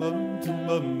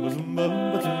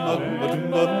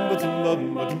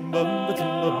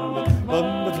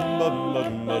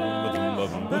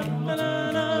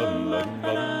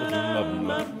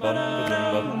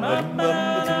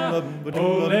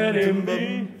 Oh, let him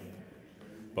be.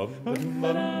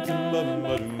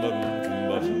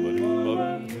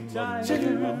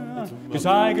 'Cause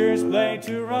tigers play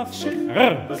too rough.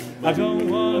 I don't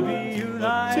wanna be your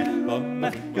lion,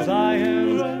 'cause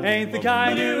lions ain't the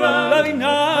kind you love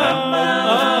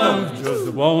enough.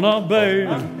 Just wanna be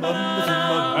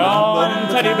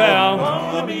teddy bear.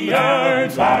 Wanna be your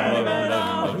teddy bear.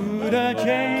 Put a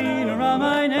chain around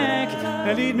my neck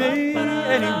and lead me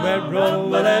anywhere. Oh,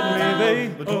 let me be.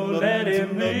 Oh, let him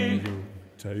be.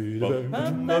 Teddy bear.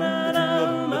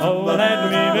 Oh, let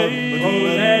me be. Oh,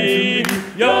 let him be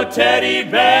your teddy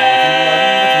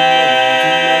bear.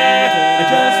 I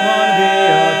just wanna be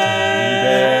your teddy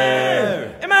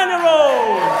bear. Emanuel Roll.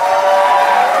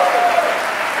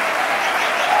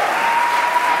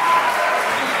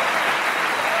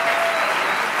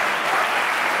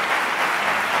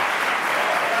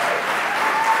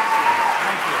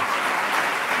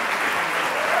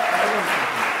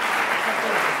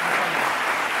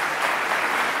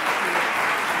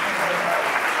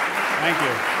 Thank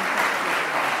you.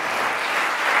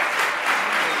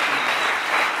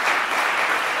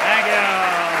 Thank you.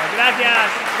 Gracias.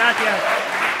 Gracias.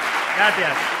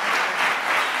 Gracias.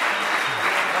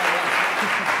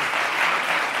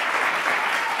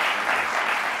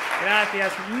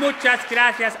 Gracias. Muchas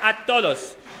gracias a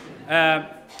todos.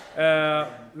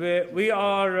 We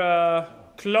are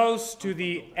close to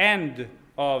the end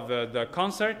of the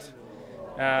concert.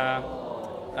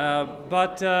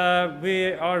 But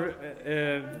we are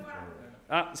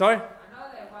sorry?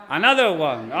 Another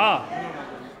one.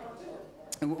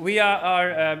 We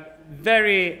are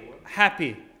very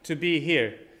happy to be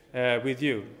here with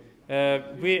you.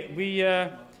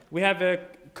 We have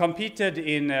competed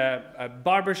in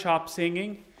barbershop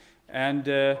singing, and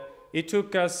it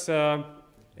took us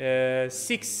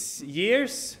 6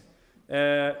 years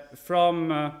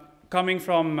from coming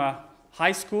from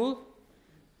high school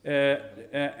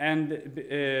and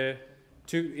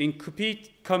to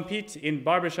compete in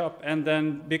barbershop, and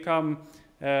then become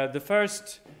the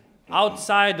first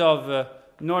outside of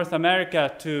North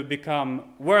America to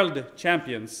become world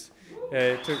champions.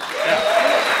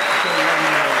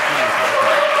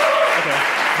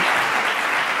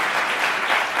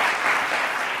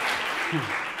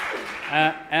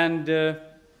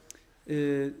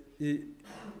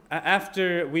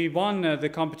 After we won the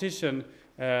competition,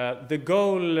 the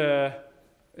goal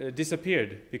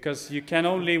disappeared, because you can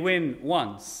only win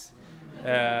once.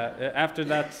 After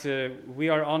that, we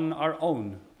are on our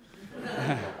own.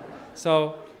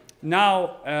 So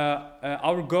now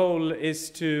our goal is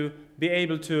to be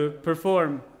able to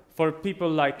perform for people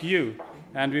like you.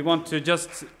 And we want to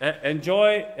just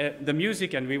enjoy the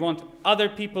music, and we want other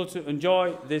people to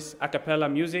enjoy this a cappella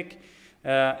music.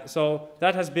 So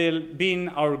that has been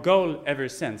our goal ever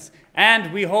since.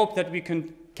 And we hope that we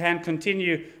can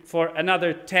continue for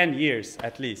another 10 years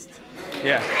at least.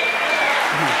 Yeah.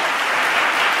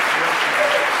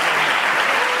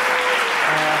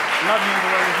 Love me in the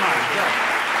world is mine. Yeah.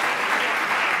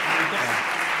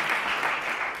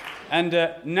 And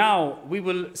now we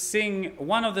will sing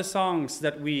one of the songs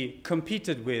that we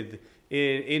competed with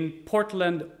in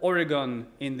Portland, Oregon,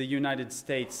 in the United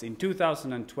States in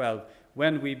 2012,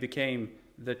 when we became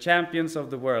the champions of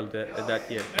the world that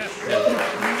year. Yes.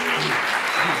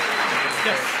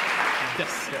 Yes.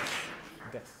 Yes. Yes.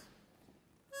 Yes.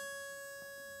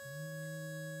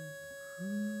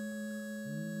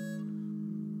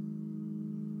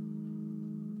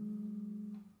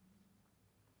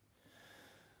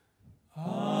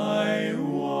 I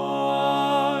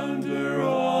wander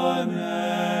on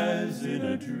as in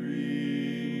a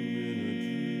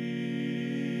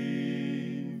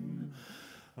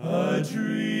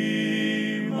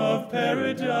dream of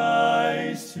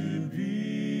paradise to be.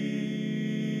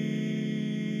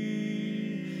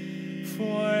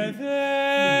 For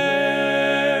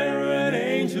there an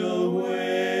angel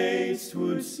waits,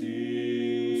 'twould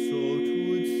seem, so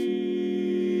 'twould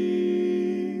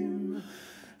seem.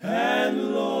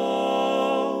 And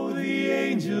lo, the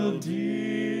angel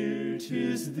dear,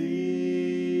 'tis thee.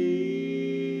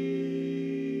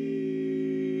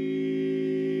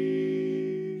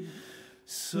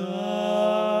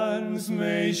 Suns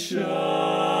may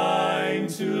shine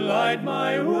to light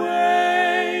my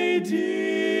way,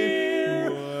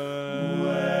 dear.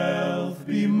 Wealth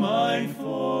be mine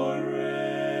for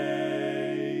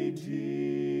a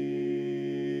dear.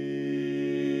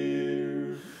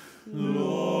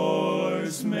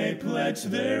 Lords may pledge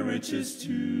their riches too,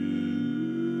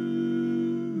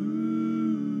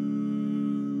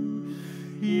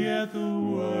 yet the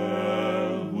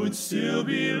world would still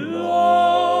be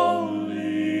lonely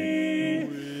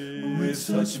with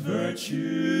such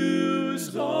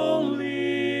virtues.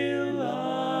 Only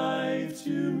life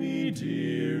to me,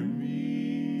 dear,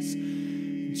 means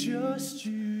just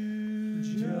you,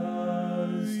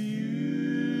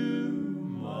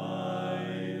 my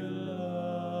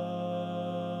love.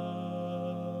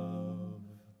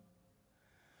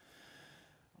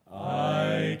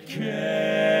 I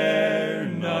care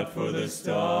not for the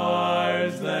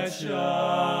stars that shine.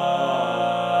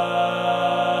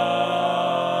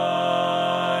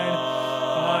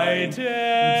 I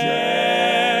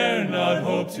dare not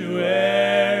hope to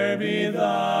e'er be thine.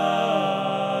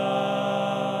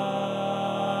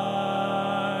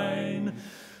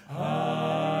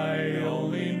 I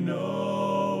only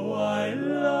know I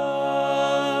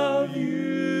love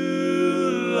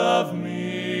you, love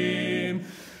me,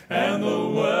 and the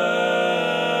world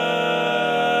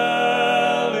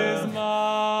is mine.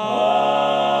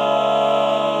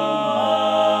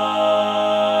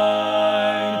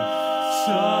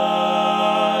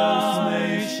 Suns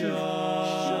may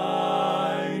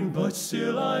shine, but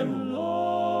still I'm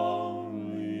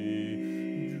lonely,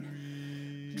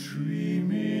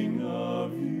 dreaming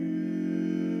of you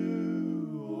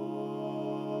only.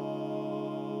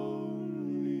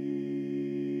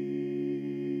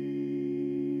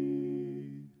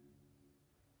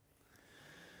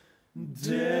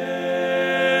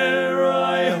 Dare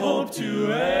I hope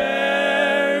to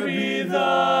e'er be thine.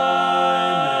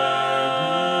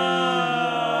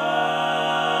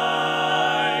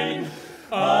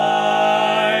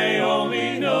 I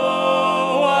only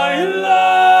know I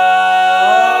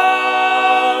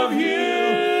love you.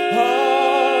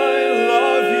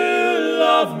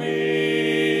 Love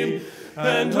me,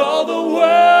 and all the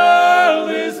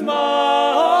world is mine.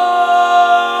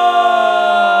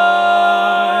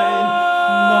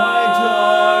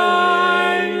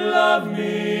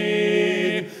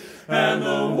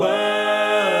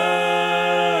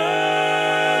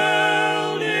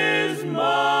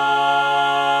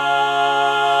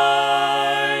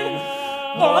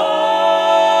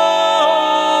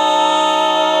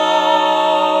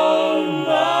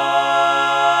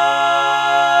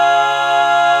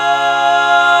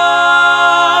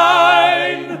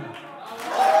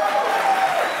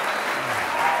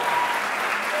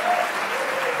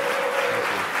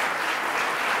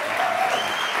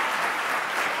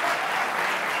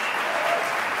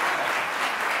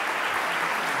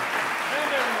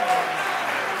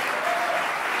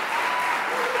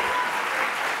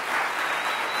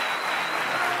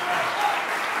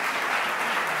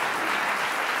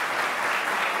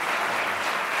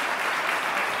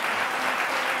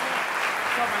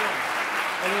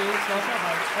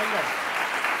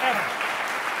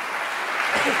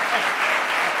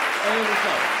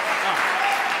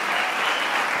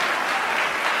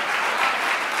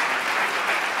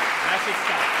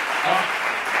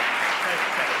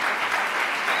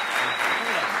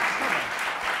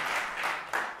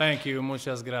 Thank you,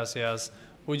 muchas gracias.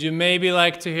 Would you maybe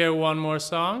like to hear one more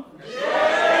song?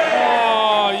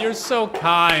 Oh, you're so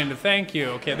kind. Thank you.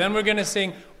 Okay, then we're gonna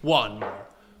sing one more,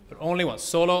 but only one.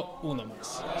 Solo uno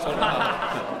más. Solo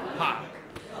ha.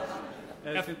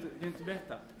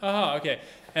 Okay.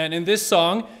 And in this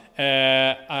song,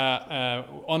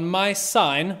 on my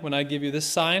sign, when I give you this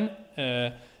sign,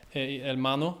 el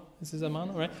mano, this is a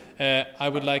mano, right? I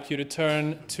would like you to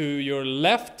turn to your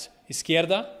left,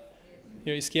 izquierda,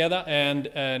 your izquierda,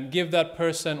 and give that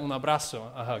person un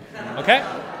abrazo, a hug. Okay?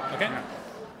 Okay?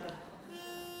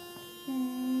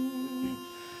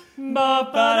 Ba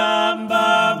ba da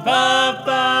ba ba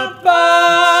ba ba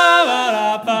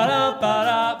ba ba ba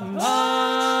ba.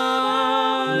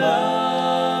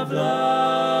 Love,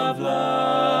 love,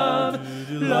 love,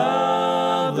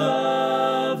 love,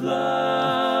 love,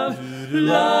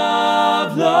 love,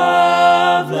 love,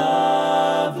 love,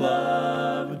 love,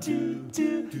 love. Do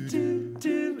do do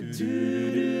do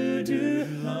do do.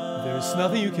 There's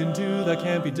nothing you can do that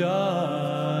can't be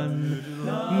done.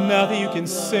 Nothing you can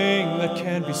sing that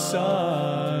can't be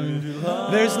sung.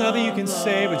 There's nothing you can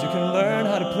say, but you can learn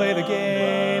how to play the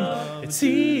game. It's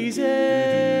easy.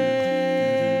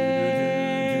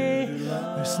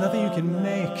 There's nothing you can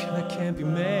make that can't be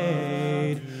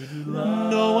made.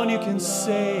 No one you can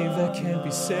save that can't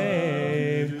be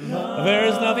saved.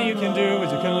 There's nothing you can do,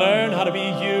 but you can learn how to be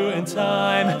you in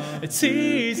time. It's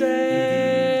easy.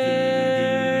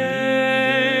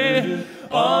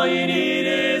 All you need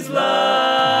is love.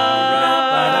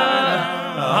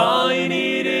 All you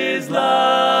need is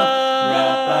love.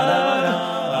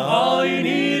 All you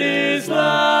need is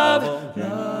love.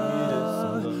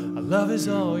 Love is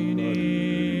all you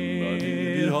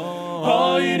need.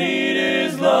 All you need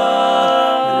is love.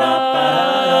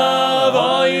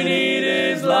 All you need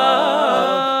is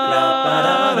love.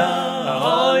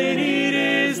 All you need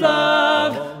is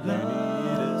love.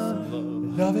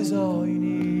 Love is all you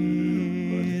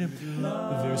need.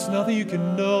 There's nothing you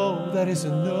can know that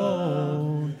isn't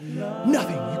known.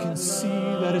 Nothing you can see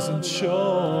that isn't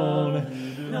shown.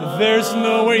 There's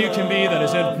nowhere you can be that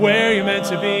isn't where you're meant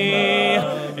to be.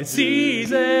 It's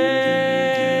easy.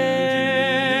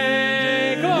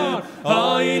 Come on.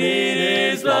 All you need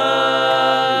is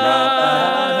love.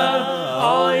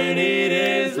 All you need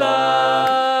is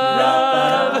love.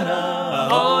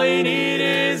 All you need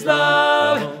is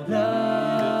love.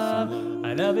 Love.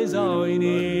 Love is all you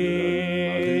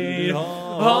need.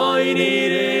 All you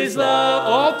need is love.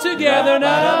 All together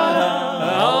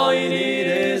now. All you need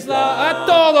is love. A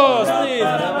todos, please.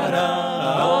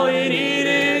 All you need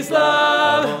is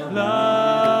love.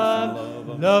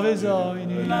 Love. Love is all you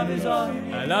need. Love is all you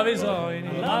need. Love is all you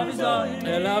need. Love is all you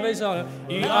need. Love is all you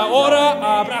need. Y ahora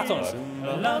abrazos.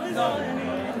 Love is all you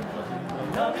need.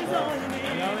 Love is all you need.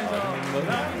 Love is all you need.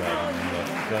 Love is all you need.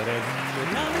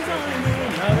 Love is all you need.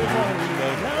 Love is all you need.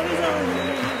 Love is all you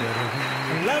need.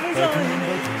 Love is all you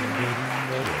need.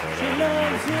 She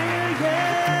loves you,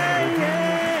 yeah, yeah.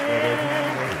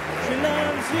 She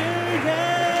loves you, yeah,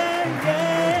 yeah.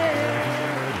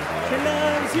 She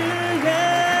loves you,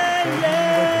 yeah, yeah,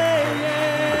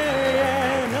 yeah.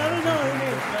 Love is all you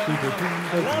need.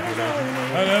 Love is all you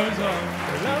need. Love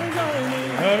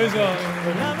is all you need.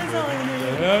 Love is all you need. Love is all you need.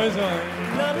 Love is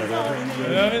all you need.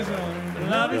 Love is all you need.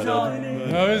 Love is all you need. Love is all you need.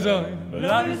 Love is all you need.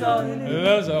 Love is all you need.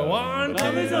 Love is all. 1, 2,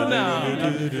 now.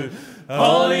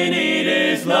 All you need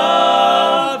is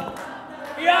love.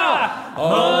 Yeah.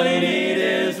 All you need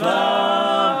is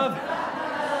love.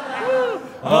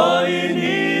 All you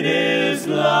need is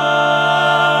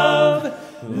love.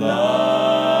 Love.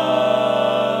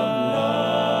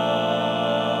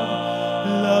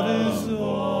 Love is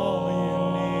all you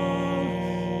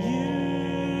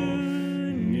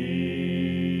need.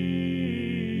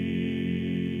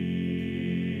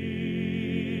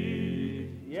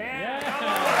 Yeah.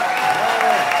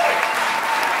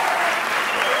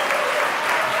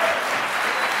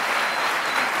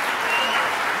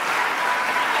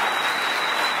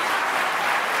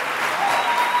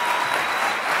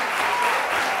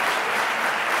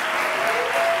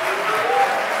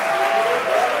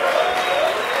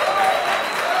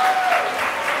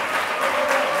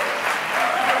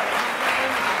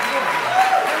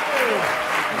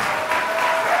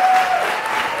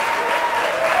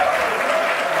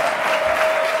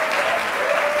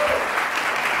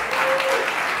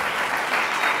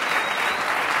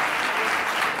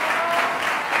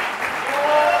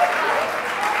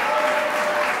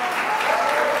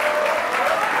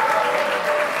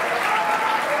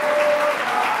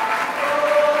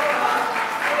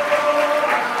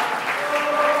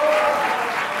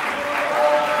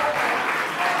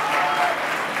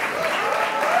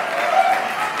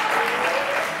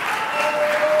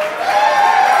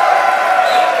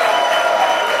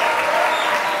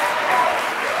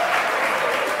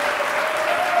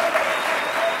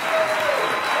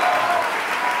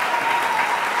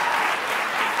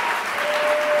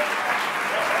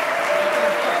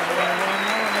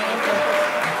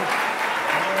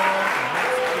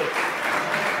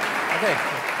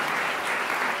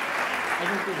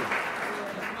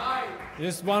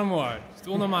 just one more. Just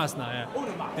uno más now, yeah.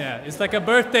 Yeah, it's like a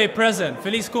birthday present.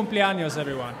 Feliz cumpleaños,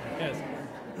 everyone. Yes.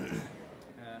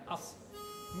 Us.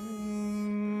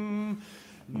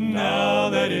 Now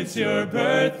that it's your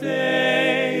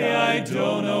birthday, I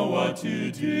don't know what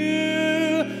to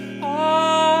do.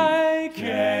 I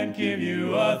can't give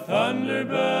you a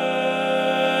Thunderbird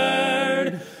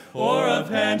or a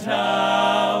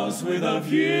penthouse with a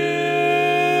view.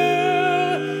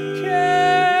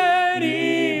 Can't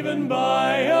even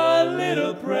buy a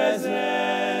little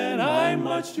present. I'm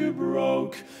much too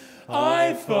broke,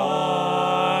 I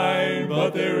find.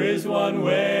 But there is one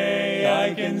way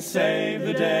I can save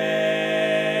the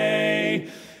day,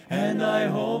 and I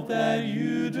hope that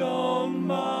you don't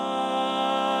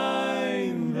mind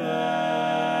that.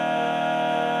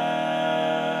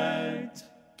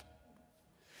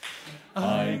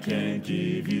 I can't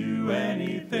give you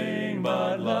anything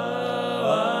but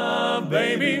love,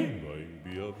 baby.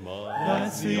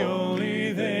 That's the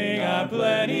only thing I'm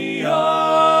plenty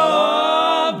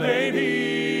of,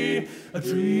 baby. A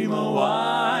dream a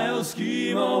while,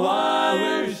 scheme a while,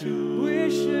 we're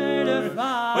sure to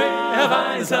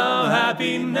find some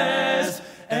happiness.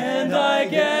 And I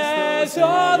guess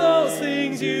all those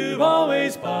things you've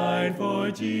always pined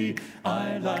for, gee,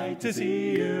 I'd like to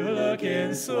see you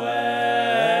looking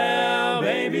swell,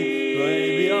 baby.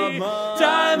 Baby of mine.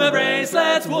 Diamond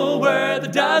bracelets, Woolworth, a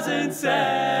dozen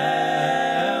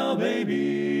sell,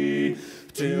 baby.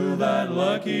 Till that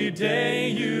lucky day,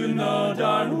 you know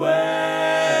darn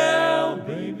well,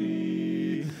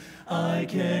 baby, I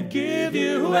can't give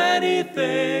you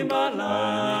anything but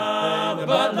love,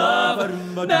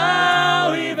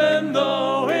 Now, even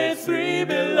though it's 3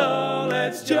 below,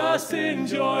 let's just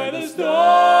enjoy the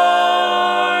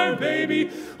storm, baby.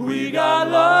 We got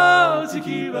love to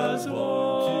keep us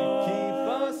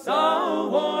warm, so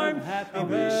warm. Happy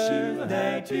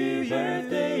birthday to your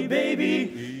birthday,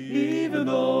 baby, even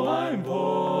though I'm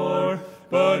poor.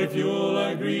 But if you'll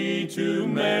agree to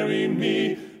marry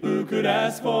me, who could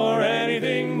ask for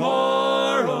anything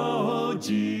more? Oh,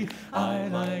 gee,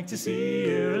 I'd like to see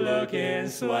you looking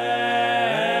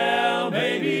swell,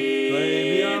 baby.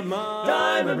 Baby of mine.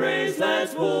 Diamond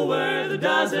bracelets, Woolworth, a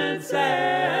dozen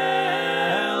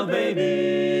sell,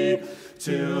 baby.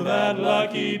 Till that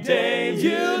lucky day,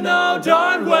 you know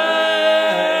darn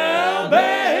well,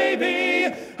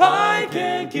 baby, I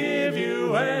can't give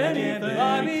you anything.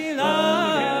 Mommy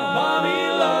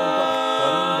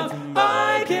love,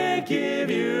 I can't give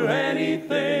you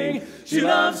anything. She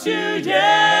loves you,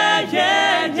 yeah,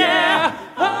 yeah, yeah.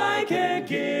 I can't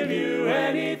give you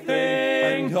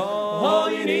anything.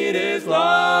 All you need is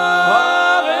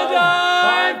love, and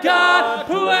I've got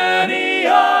plenty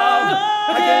of.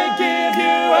 I can't give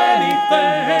you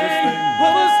anything.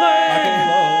 Well, the same.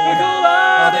 I can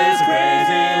love this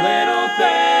crazy little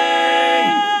thing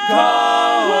called